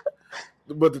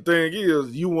 But the thing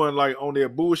is, you weren't like on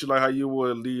that bullshit like how you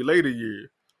were the later years.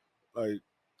 Like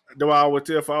that's why I always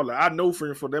tell for like I know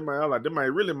friend for that man. I like that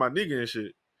man really my nigga and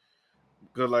shit.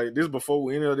 Cause like this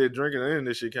before any of that drinking and any of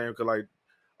that shit came. Cause like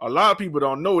a lot of people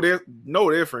don't know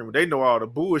that friend. They know all the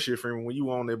bullshit friend when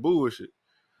you on that bullshit.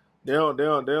 They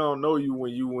don't know you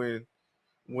when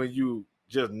you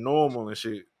just normal and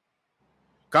shit.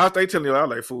 Cause I stay telling you, I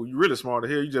like, fool, you really smart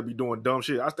as hell. You just be doing dumb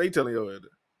shit. I stay telling you that.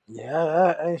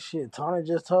 Yeah, hey, shit. Tony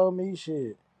just told me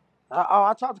shit.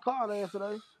 I talked to Carl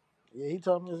yesterday. Yeah, he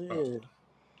told me, yeah.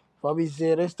 Bobby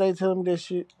said they stay telling me that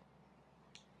shit.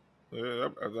 Yeah,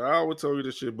 I always tell you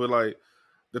this shit, but like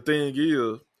the thing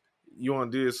is, you done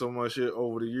did so much shit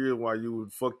over the years while you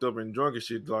was fucked up and drunk and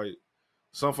shit. Like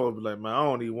some folks be like, man, I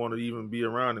don't even want to even be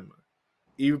around him.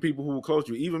 Even people who were close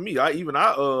to you, even me, I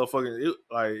fucking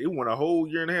it went a whole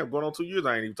year and a half, going on 2 years.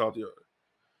 I ain't even talked to you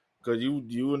because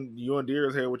you and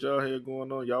Darius had what y'all had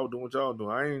going on. Y'all doing what y'all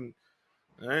doing.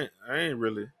 I ain't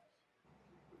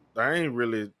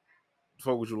really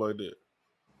fuck with you like that.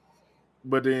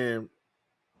 But then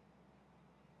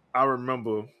I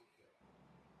remember,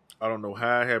 I don't know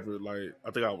how it happened. Like I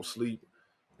think I was asleep,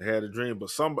 I had a dream, but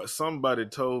somebody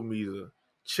told me to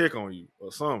check on you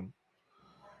or something.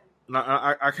 And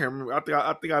I can't remember. I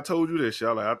think I told you this shit.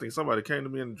 I think somebody came to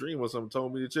me in a dream or something,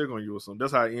 told me to check on you or something.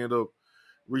 That's how I ended up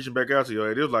reaching back out to you.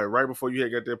 It was like right before you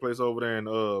had got that place over there in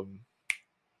uh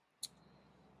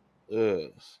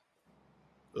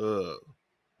uh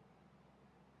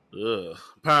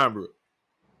Pinebrook.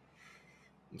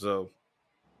 So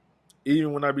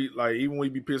even when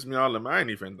you be pissing me off, like, I ain't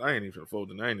even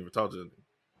folding. I ain't even talk to them.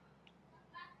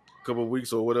 A couple of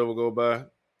weeks or whatever go by,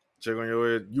 check on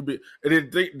your head. And then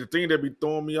the thing that be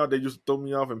throwing me off, they used to throw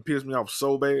me off and piss me off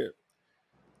so bad.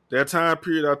 That time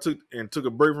period I took a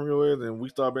break from your ass and we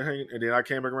started hanging, and then I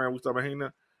came back around, we started hanging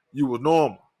out. You was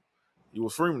normal. You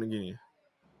was screaming again.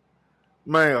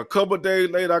 Man, a couple of days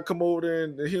later, I come over there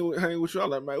and he hang with you. I'm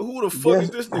like, man, who the fuck is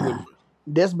That's this nigga?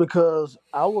 that's because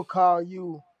I would call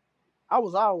you. I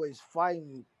was always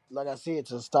fighting, like I said,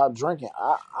 to stop drinking.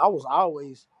 I was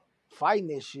always fighting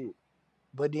this shit.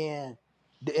 But then,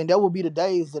 and that would be the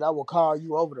days that I would call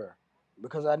you over there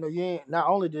because I know you ain't. Not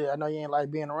only did I know you ain't like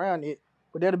being around it,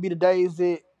 but that'll be the days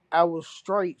that I was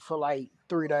straight for like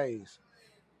 3 days.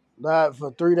 Like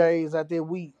for 3 days out that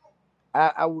week,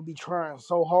 I would be trying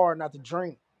so hard not to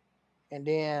drink. And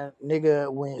then, nigga,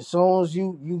 when as soon as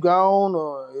you gone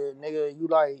or nigga, you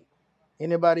like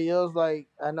anybody else, like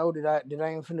I know that I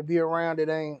ain't finna be around. That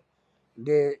ain't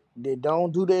that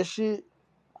don't do that shit.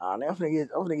 I'm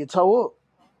finna get towed up.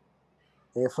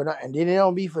 And for that, and then it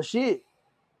don't be for shit.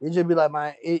 It just be like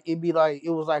it be like it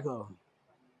was like a.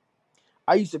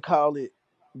 I used to call it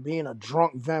being a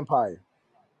drunk vampire.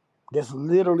 That's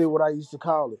literally what I used to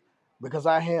call it because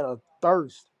I had a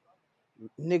thirst,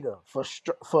 nigga,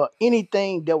 for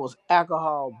anything that was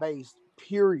alcohol based.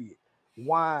 Period.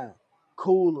 Wine,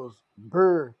 coolers,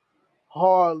 beer,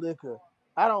 hard liquor.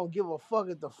 I don't give a fuck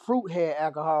if the fruit had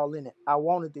alcohol in it. I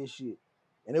wanted this shit.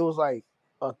 And it was like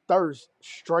a thirst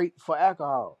straight for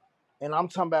alcohol. And I'm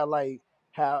talking about like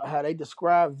how they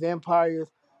describe vampires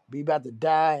be about to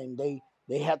die and they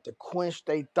have to quench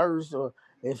their thirst or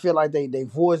they feel like they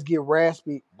voice get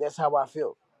raspy. That's how I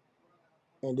felt.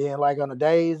 And then like on the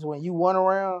days when you went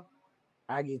around,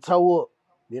 I get towed up.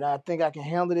 Then I think I can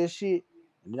handle this shit.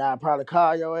 And then I probably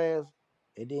call your ass.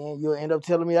 And then you'll end up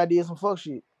telling me I did some fuck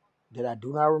shit that I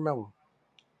do not remember.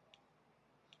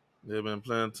 There been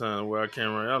plenty of time where I came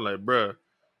around. I'm like, bruh,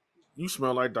 you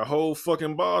smell like the whole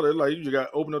fucking bottle. Like you just got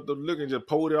to open up the liquor and just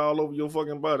pour it all over your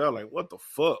fucking body. I'm like, what the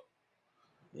fuck?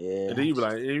 And then Yeah. you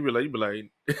be like,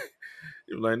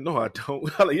 no, I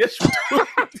don't. I'm like, yes, you do.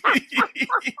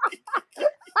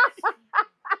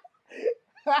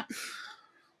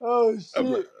 Oh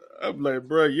I'm like, shit. I'm like,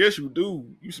 bro, yes, you do.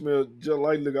 You smell just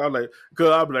like liquor.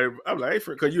 Cause I'm like, hey,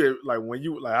 friend, cause you had, like when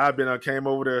you like I've been I came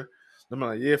over there. I'm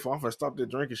like, yeah, fool, I'm gonna stop that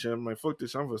drinking shit. I'm like, fuck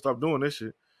this, I'm gonna stop doing this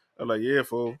shit. I'm like, yeah,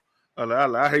 fool.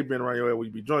 I hate being around your ass when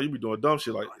you be drunk. You be doing dumb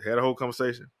shit. Like had a whole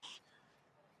conversation.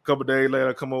 A couple days later,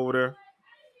 I come over there.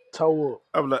 Toe up.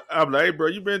 I'm like, hey, bro,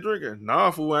 you been drinking?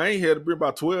 Nah, fool, I ain't had a beer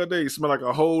about 12 days. Smell like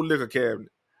a whole liquor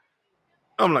cabinet.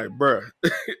 I'm like, bro,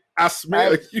 I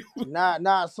smell Hey, you.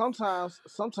 nah. Sometimes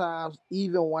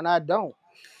even when I don't,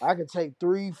 I can take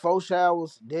 3, 4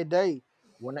 showers that day.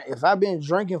 If I've been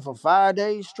drinking for 5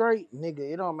 days straight,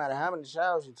 nigga, it don't matter how many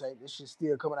showers you take, this shit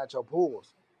still coming out your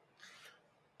pores.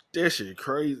 That shit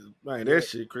crazy, man. That Yeah.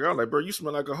 shit crazy. I'm like, bro, you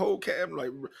smell like a whole cabinet.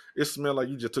 Like, bro, it smell like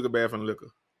you just took a bath in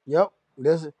liquor. Yep.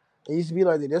 It used to be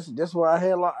like that. That's why I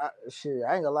had shit.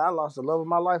 I ain't gonna lie, I lost the love of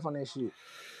my life on that shit.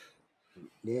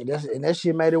 Yeah, and that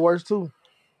shit made it worse too.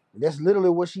 That's literally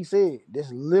what she said.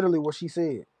 That's literally what she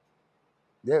said.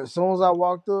 That as soon as I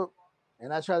walked up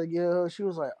and I tried to get her, she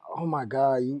was like, "Oh my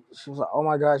god, you." She was like, "Oh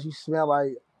my gosh, you smell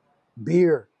like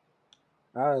beer."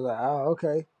 I was like, "Oh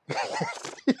okay."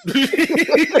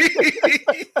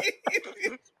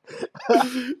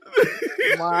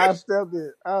 I stepped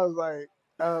it. I was like,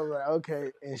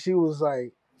 okay. And she was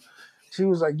like,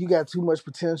 you got too much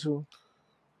potential.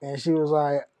 And she was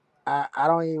like, I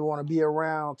don't even want to be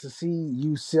around to see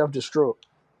you self destruct.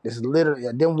 This literally,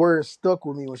 them words stuck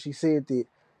with me when she said that.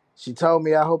 She told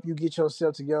me, I hope you get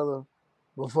yourself together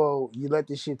before you let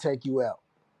this shit take you out.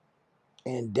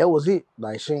 And that was it.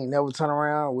 Like, she ain't never turn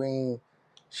around.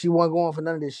 She wasn't going for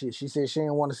none of this shit. She said she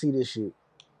didn't want to see this shit.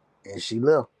 And she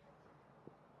left.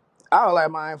 I was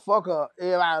like, man, fuck her.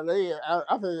 If I live,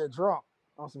 I feel get drunk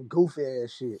on some goofy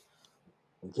ass shit.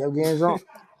 And kept getting drunk.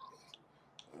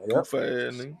 Yep. Goof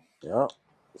ass nigga. Yep.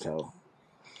 So,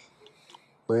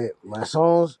 but my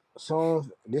sons,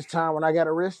 this time when I got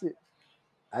arrested,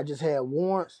 I just had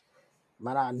warrants.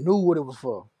 Man, I knew what it was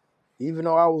for. Even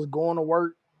though I was going to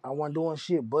work, I wasn't doing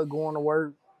shit but going to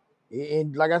work.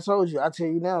 And like I told you, I tell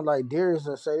you now, like Darius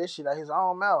will say this shit out his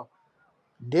own mouth.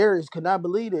 Darius could not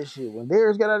believe that shit. When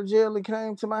Darius got out of jail and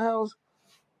came to my house,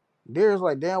 Darius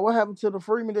like, damn, what happened to the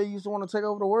freeman that used to want to take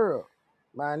over the world?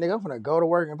 Man, nigga, I'm finna go to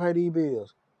work and pay these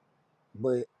bills.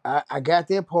 But I got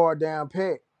that part down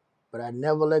pat, but I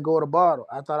never let go of the bottle.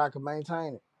 I thought I could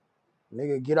maintain it.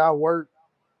 Nigga, get out work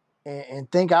and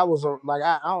think I was like,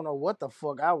 I don't know what the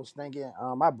fuck I was thinking.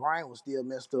 My brain was still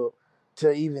messed up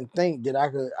to even think that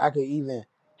I could even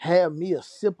have me a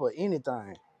sip of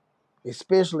anything,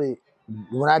 especially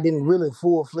when I didn't really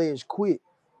full fledged quit.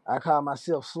 I called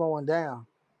myself slowing down.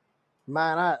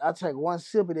 Man, I take one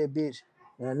sip of that bitch,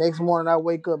 and the next morning I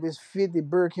wake up, it's 50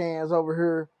 beer cans over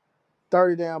here,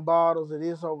 30 damn bottles of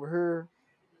this over here,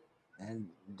 and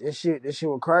this shit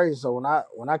was crazy. So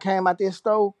when I came out this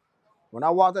store, when I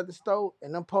walked out the store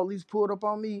and them police pulled up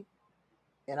on me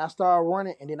and I started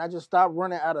running and then I just stopped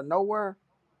running out of nowhere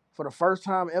for the first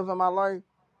time ever in my life,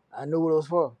 I knew what it was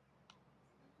for.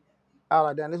 I was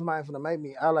like, damn, this man finna make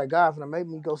me, I was like, God finna make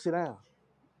me go sit down.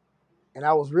 And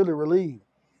I was really relieved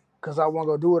because I wasn't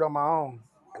gonna do it on my own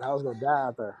and I was gonna die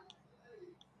out there.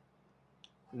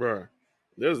 Bro.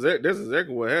 That's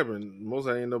exactly what happened. Most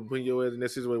I end up putting your ass in that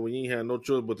situation when you ain't had no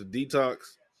choice but to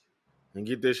detox and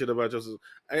get that shit about yourself.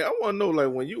 Hey, I want to know,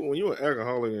 like, when you an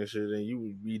alcoholic and shit, and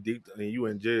you be deep and you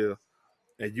in jail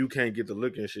and you can't get the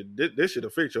liquor and shit. This shit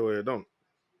affect your ass, don't it?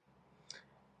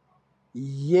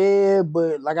 Yeah,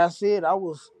 but like I said, I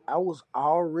was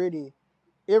already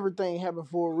everything happened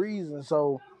for a reason.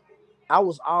 So I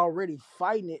was already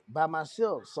fighting it by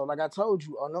myself. So like I told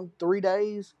you, on them 3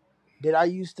 days that I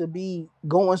used to be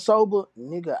going sober,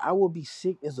 nigga, I would be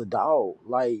sick as a dog.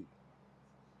 Like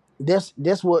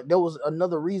that's what that was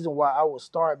another reason why I would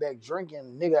start back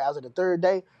drinking, nigga. After the third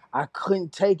day, I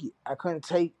couldn't take it. I couldn't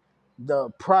take the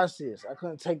process. I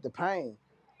couldn't take the pain.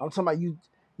 I'm talking about you,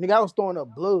 nigga. I was throwing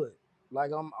up blood.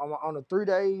 Like I'm on the 3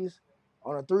 days,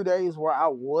 on the 3 days where I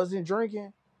wasn't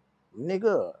drinking,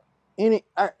 nigga.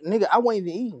 Nigga, I wasn't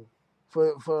even eating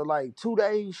for like 2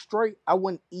 days straight. I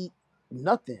wouldn't eat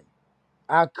nothing.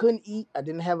 I couldn't eat. I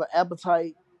didn't have an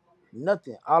appetite.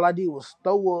 Nothing. All I did was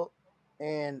throw up.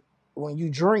 And when you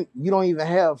drink, you don't even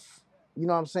have, you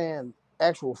know what I'm saying,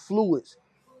 actual fluids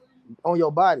on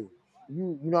your body.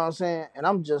 You know what I'm saying? And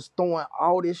I'm just throwing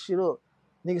all this shit up.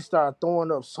 Niggas started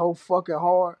throwing up so fucking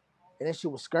hard, and that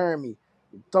shit was scaring me.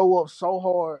 You throw up so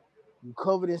hard, you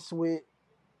covered in sweat.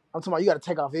 I'm talking about you gotta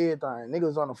take off everything.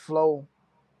 Niggas on the floor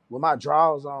with my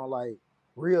drawers on, like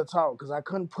real talk, because I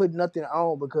couldn't put nothing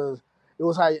on because it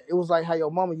was like how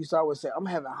your mama used to always say, I'm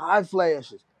having high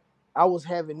flashes. I was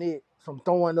having it from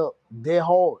throwing up dead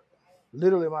hard.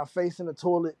 Literally my face in the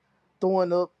toilet,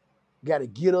 throwing up, gotta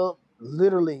get up.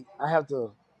 Literally, I have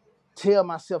to tell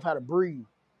myself how to breathe.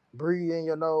 Breathe in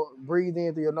your nose, breathe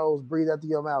in through your nose, breathe out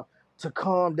through your mouth to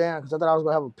calm down because I thought I was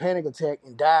gonna have a panic attack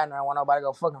and die now when nobody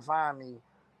go fucking find me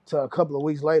till a couple of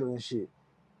weeks later and shit.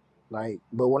 Like,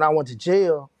 but when I went to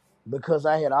jail, because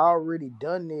I had already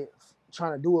done it,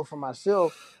 trying to do it for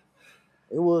myself,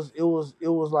 it was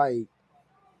like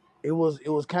it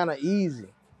was kind of easy.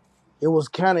 It was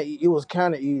kind of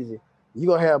easy. You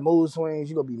gonna have mood swings.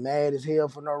 You gonna be mad as hell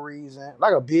for no reason,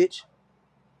 like a bitch.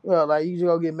 You know, like you just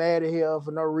gonna get mad as hell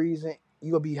for no reason.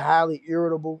 You gonna be highly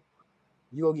irritable.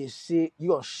 You gonna get sick. You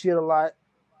gonna shit a lot.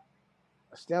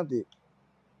 I stamped it,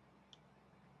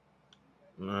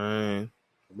 Man.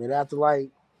 but and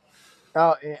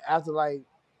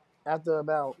after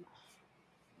about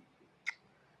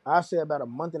I say about a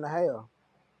month and a half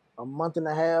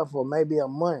or maybe a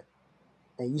month,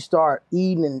 and you start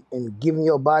eating and giving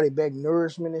your body back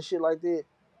nourishment and shit like that,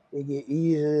 it get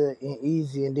easier and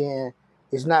easier, and then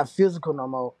it's not physical no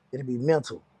more. It'll be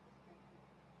mental.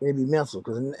 It'll be mental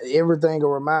because everything will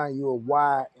remind you of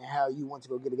why and how you went to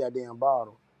go get a goddamn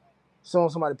bottle. Soon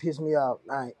somebody pissed me off.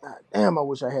 Damn, I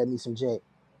wish I had me some Jack.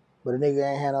 But a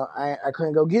nigga ain't had no. I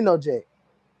couldn't go get no Jack.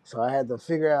 So I had to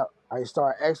figure out. I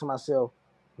started asking myself,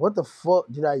 what the fuck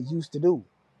did I used to do?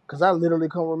 Cause I literally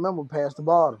couldn't remember past the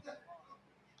bottom.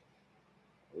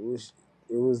 It was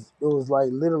it was like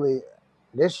literally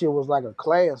that shit was like a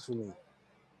class for me.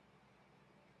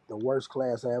 The worst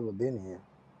class I ever been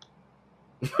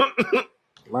in.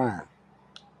 Man,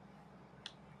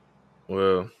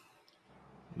 Well,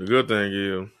 the good thing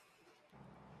is,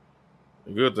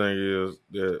 the good thing is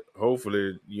that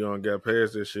hopefully you don't get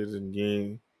past this shit and you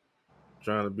ain't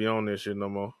trying to be on this shit no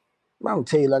more. I'm gonna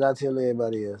tell you like I tell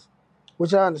everybody else.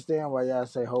 Which I understand why y'all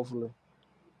say hopefully.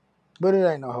 But it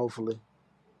ain't no hopefully.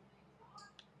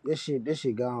 This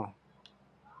shit gone.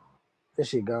 This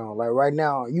shit gone. Like right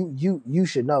now, you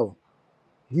should know.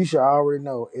 You should already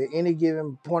know. At any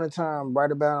given point in time,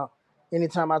 right about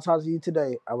anytime I talk to you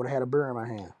today, I would have had a beer in my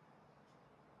hand.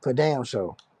 For damn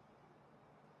sure.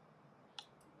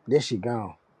 This shit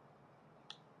gone.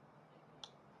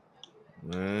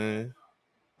 Man,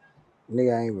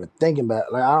 Nigga ain't even thinking about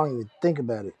it. Like I don't even think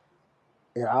about it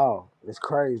at all. It's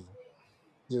crazy.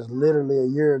 Just literally a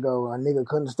year ago, a nigga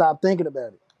couldn't stop thinking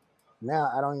about it.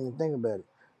 Now I don't even think about it.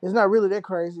 It's not really that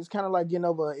crazy. It's kind of like getting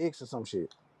over an ex or some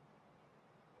shit.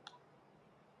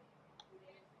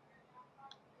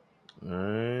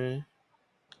 man.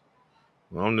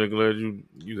 Well, I'm just glad you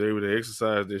was able to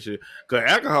exercise this shit. Cause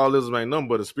alcoholism ain't nothing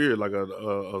but a spirit, like a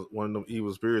one of them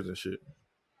evil spirits and shit.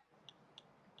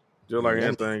 Just like Yeah,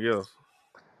 anything else.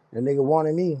 that nigga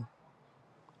wanted me,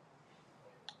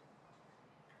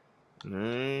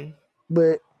 Man,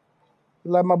 but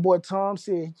like my boy Tom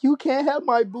said, you can't have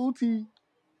my booty.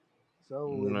 So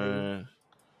with nigga.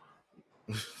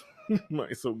 man,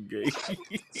 Mike so gay.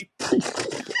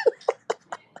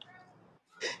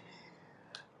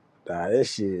 Nah, that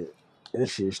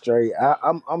shit straight.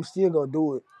 I'm still gonna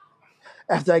do it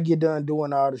after I get done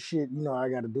doing all the shit. I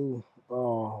gotta do.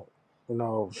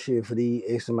 Shit for the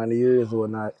X amount of years or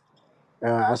whatnot.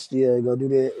 I still gonna do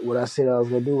that. What I said I was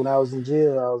gonna do when I was in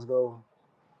jail.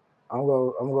 I'm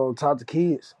gonna talk to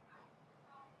kids.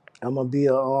 I'm gonna be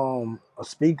a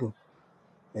speaker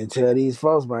and tell these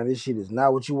folks, man, this shit is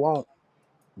not what you want.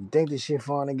 You think this shit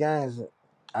fun and games?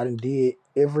 I done did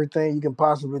everything you can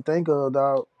possibly think of,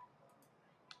 dog.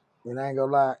 And I ain't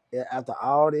gonna lie, after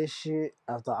all this shit,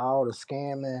 after all the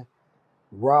scamming,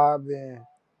 robbing,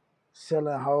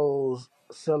 selling hoes,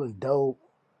 selling dope,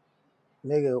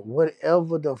 nigga,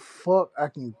 whatever the fuck I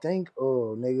can think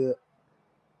of, nigga,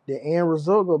 the end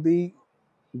result gonna be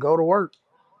go to work.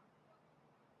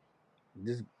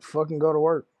 Just fucking go to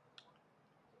work.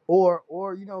 Or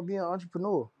be an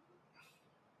entrepreneur.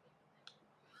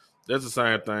 That's the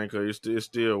same thing, cause it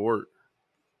still work.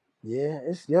 Yeah,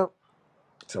 yep.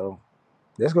 So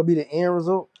that's gonna be the end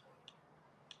result.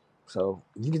 So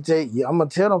you can I'm gonna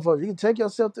tell them folks, you can take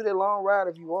yourself through that long ride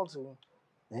if you want to,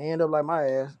 and end up like my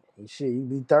ass. And shit, you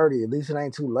be 30. At least it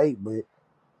ain't too late. But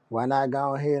why not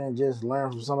go ahead and just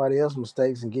learn from somebody else's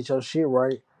mistakes and get your shit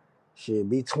right? Shit,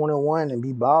 be 21 and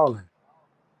be balling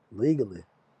legally.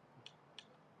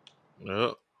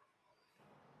 Yep,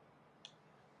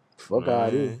 Fuck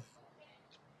all this. man.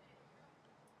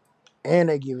 And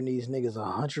they giving these niggas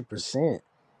 100%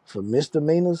 for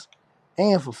misdemeanors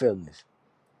and for felonies.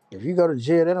 If you go to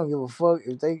jail, they don't give a fuck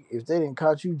if they didn't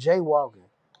caught you jaywalking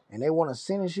and they want to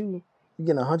sentence you. You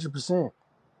get 100%.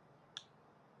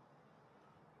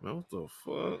 Man, what the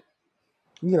fuck?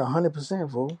 You get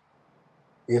 100%, fool.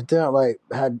 If they're like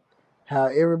how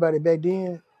everybody back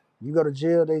then, you go to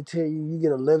jail, they tell you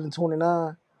get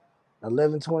 1129.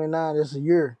 1129, that's a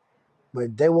year,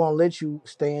 but they won't let you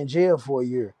stay in jail for a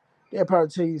year. They'll probably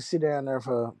tell you sit down there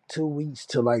for 2 weeks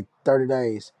to like 30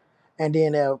 days, and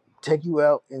then they'll take you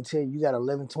out until you got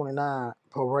 1129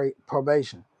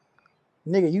 probation.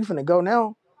 Nigga, you finna go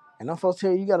now, and I'm supposed to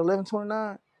tell you got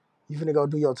 1129. You finna go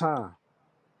do your time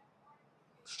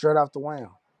straight off the wham.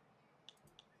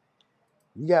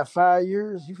 You got 5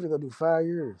 years. You finna go do 5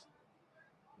 years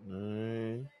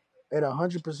Man. at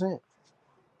 100%,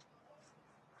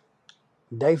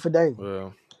 day for day.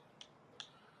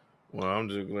 Well, I'm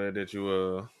just glad that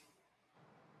you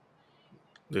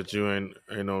ain't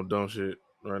no dumb shit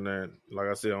right now. Like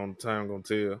I said, on time gonna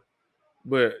tell.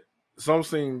 But some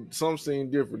seem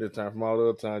different this time from all the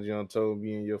other times you done told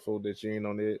me and your folk that you ain't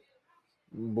on that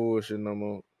bullshit no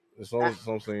more. I,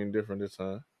 Some seem different this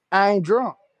time. I ain't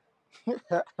drunk.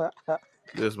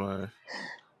 This man.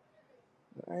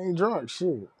 I ain't drunk.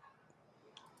 Shit.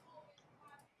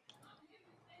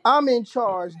 I'm in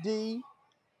charge, D.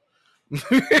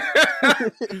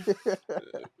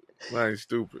 Man,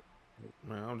 stupid.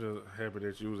 Man, I'm just happy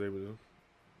that you was able to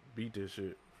beat this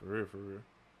shit for real, for real.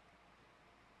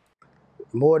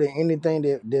 More than anything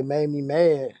that made me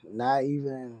mad, not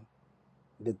even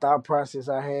the thought process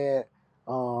I had.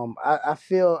 I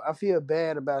feel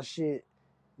bad about shit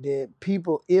that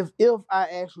people, if I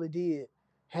actually did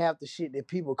half the shit that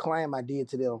people claim I did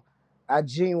to them, I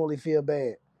genuinely feel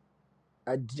bad.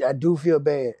 I do feel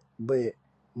bad, but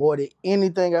more than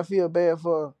anything, I feel bad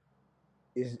for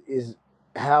is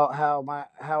how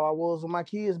I was with my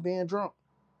kids being drunk,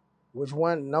 which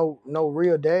one no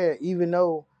real dad. Even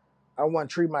though I want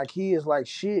to treat my kids like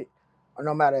shit,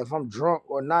 no matter if I'm drunk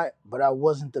or not, but I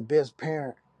wasn't the best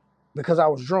parent because I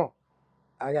was drunk.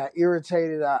 I got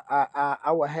irritated. I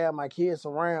would have my kids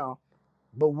around,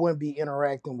 but wouldn't be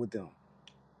interacting with them,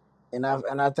 and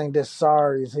I think that's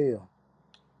sorry as hell.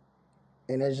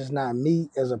 And that's just not me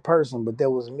as a person, but that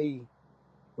was me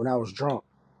when I was drunk.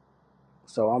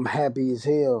 So I'm happy as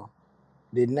hell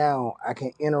that now I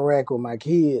can interact with my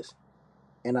kids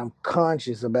and I'm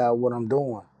conscious about what I'm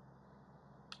doing.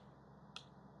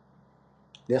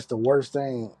 That's the worst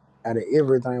thing out of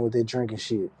everything with that drinking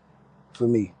shit for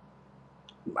me.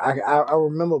 I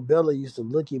remember Bella used to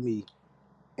look at me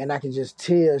and I could just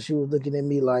tell she was looking at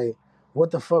me like,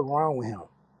 what the fuck wrong with him?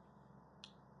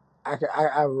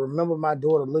 I remember my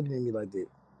daughter looking at me like that.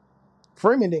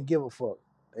 Freeman didn't give a fuck.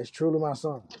 That's truly my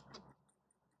son.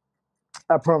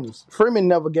 I promise. Freeman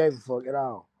never gave a fuck at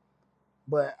all.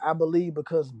 But I believe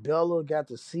because Bella got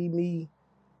to see me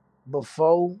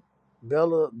before,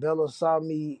 Bella saw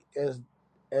me as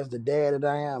the dad that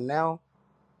I am now,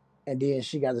 and then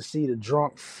she got to see the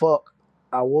drunk fuck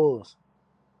I was.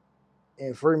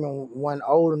 And Freeman wasn't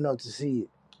old enough to see it.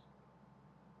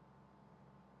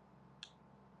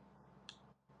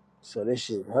 So that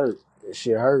shit hurt. That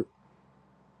shit hurt.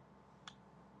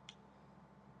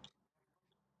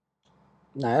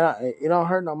 Nah, it don't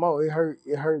hurt no more. It hurt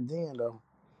then though.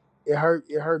 It hurt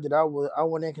that I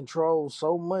went in control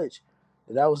so much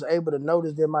that I was able to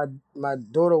notice that my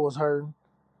daughter was hurting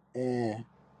and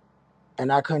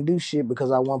I couldn't do shit because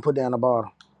I wasn't put down the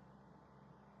bottle.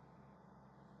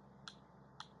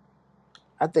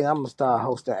 I think I'm gonna start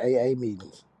hosting AA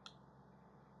meetings.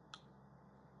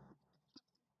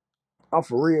 I'm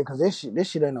for real, cause this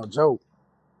shit ain't no joke.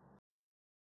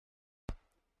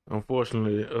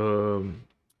 Unfortunately,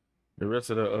 the rest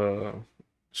of the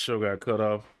show got cut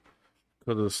off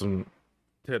because of some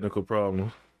technical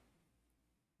problems.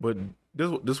 But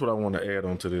this what I want to add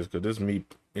on to this because this me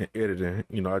in editing.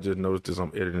 You know, I just noticed this.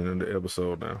 I'm editing in the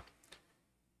episode now.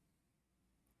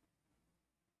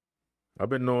 I've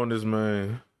been knowing this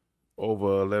man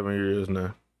over 11 years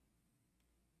now,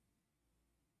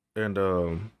 and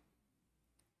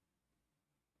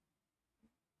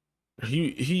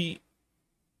he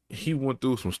he went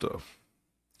through some stuff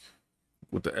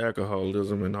with the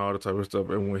alcoholism and all the type of stuff.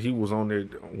 And when he was on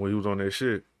that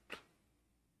shit,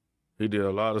 he did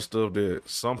a lot of stuff that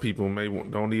some people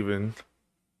don't even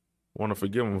want to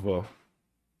forgive him for.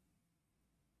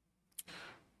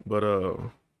 But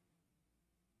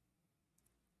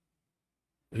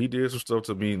he did some stuff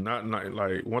to me. Not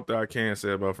like one thing I can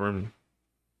say about him.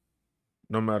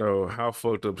 No matter how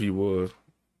fucked up he was,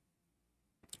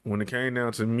 when it came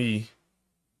down to me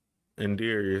and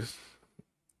Darius,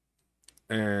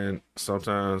 and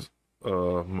sometimes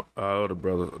our other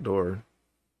brother Dory,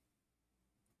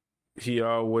 he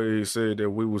always said that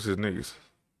we was his niggas.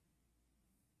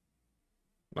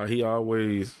 Like he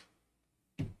always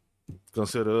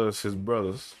considered us his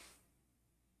brothers,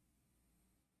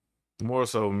 more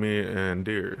so me and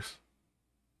Darius.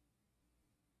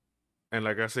 And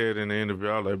like I said in the interview,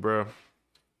 I was like, bro,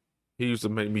 he used to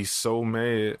make me so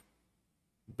mad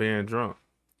being drunk.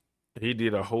 He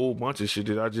did a whole bunch of shit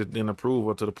that I just didn't approve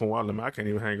of to the point where I can't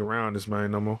even hang around this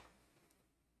man no more.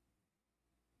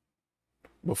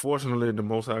 But fortunately, the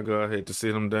Most High God had to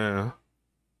sit him down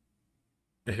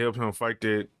and help him fight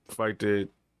that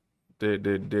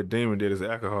demon that is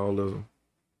alcoholism.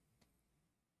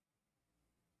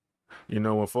 You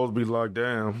know, when folks be locked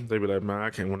down, they be like, man,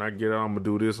 I can't. When I get out, I'm gonna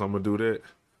do this. I'm gonna do that.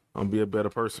 I'm gonna be a better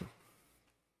person.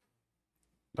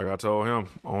 Like I told him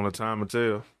on the time to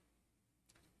tell.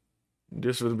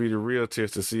 This would be the real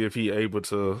test to see if he able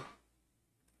to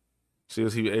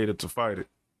fight it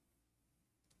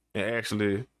and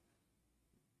actually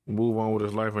move on with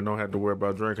his life and don't have to worry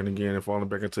about drinking again and falling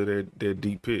back into that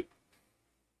deep pit.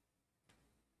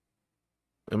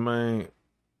 And man,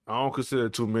 I don't consider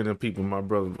too many people my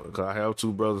brother because I have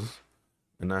two brothers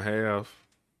and I have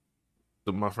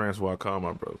my friends who I call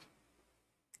my brother.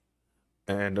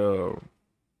 And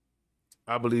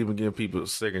I believe in giving people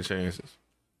second chances.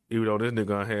 even though this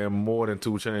nigga had more than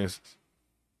 2 chances.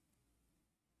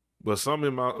 But some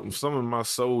in my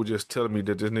soul just telling me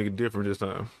that this nigga different this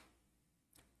time.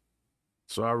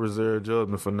 So I reserve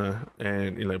judgment for now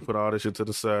and put all this shit to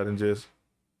the side and just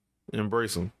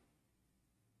embrace him.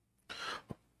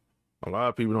 A lot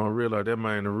of people don't realize that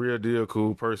man a real deal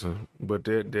cool person, but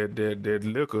that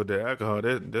liquor, that alcohol,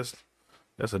 that's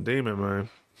a demon, man.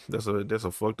 That's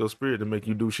a fucked up spirit to make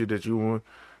you do shit that you wouldn't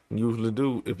usually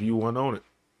do if you weren't on it.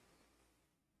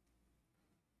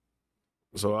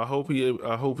 So I hope he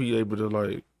able to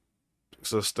like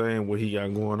sustain what he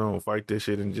got going on, fight that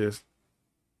shit, and just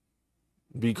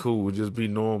be cool, just be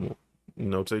normal.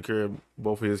 Take care of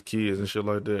both of his kids and shit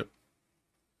like that.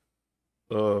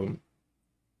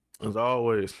 As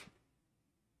always,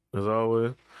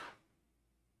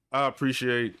 I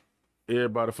appreciate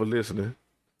everybody for listening.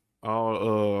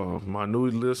 All my new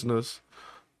listeners,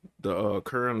 the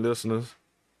current listeners.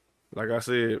 Like I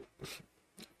said,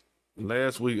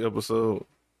 last week's episode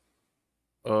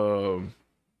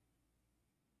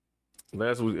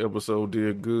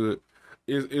did good.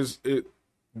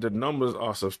 The numbers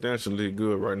are substantially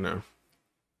good right now.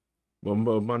 But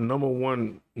my number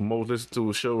one most listened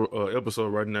to show episode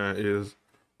right now is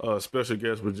special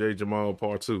guest with J Jamal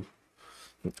Part 2.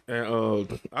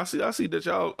 And I see that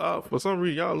y'all for some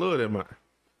reason y'all love that man.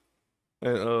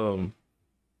 And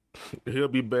he'll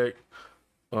be back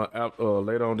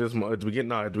later on this month, at the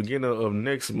beginning of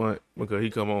next month, because he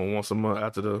come on once a month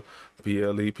after the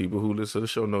PLE. People who listen to the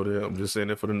show know that. I'm just saying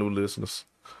that for the new listeners.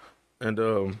 And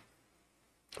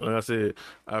like I said,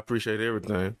 I appreciate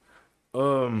everything.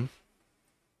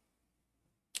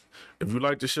 If you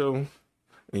like the show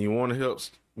and you want to help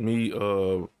me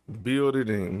build it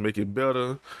and make it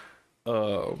better,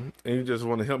 and you just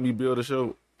want to help me build the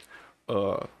show,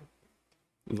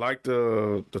 like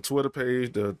the Twitter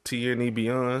page, the TNE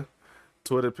Beyond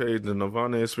Twitter page, the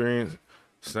Nerdvana Experience,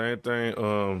 same thing.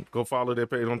 Go follow that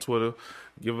page on Twitter.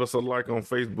 Give us a like on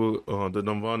Facebook, the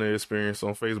Nerdvana Experience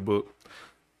on Facebook.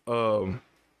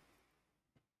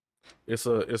 It's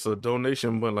a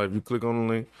donation button. Like if you click on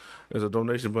the link, there's a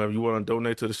donation button. If you want to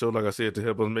donate to the show, like I said, to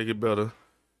help us make it better.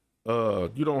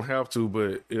 You don't have to,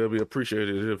 but it'll be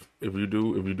appreciated if you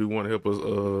do. If you do want to help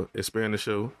us expand the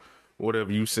show,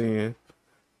 whatever you seeing,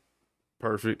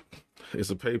 perfect. It's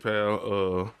a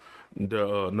PayPal,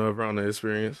 the Nerdvana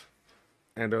Experience,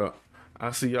 and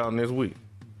I'll see y'all next week.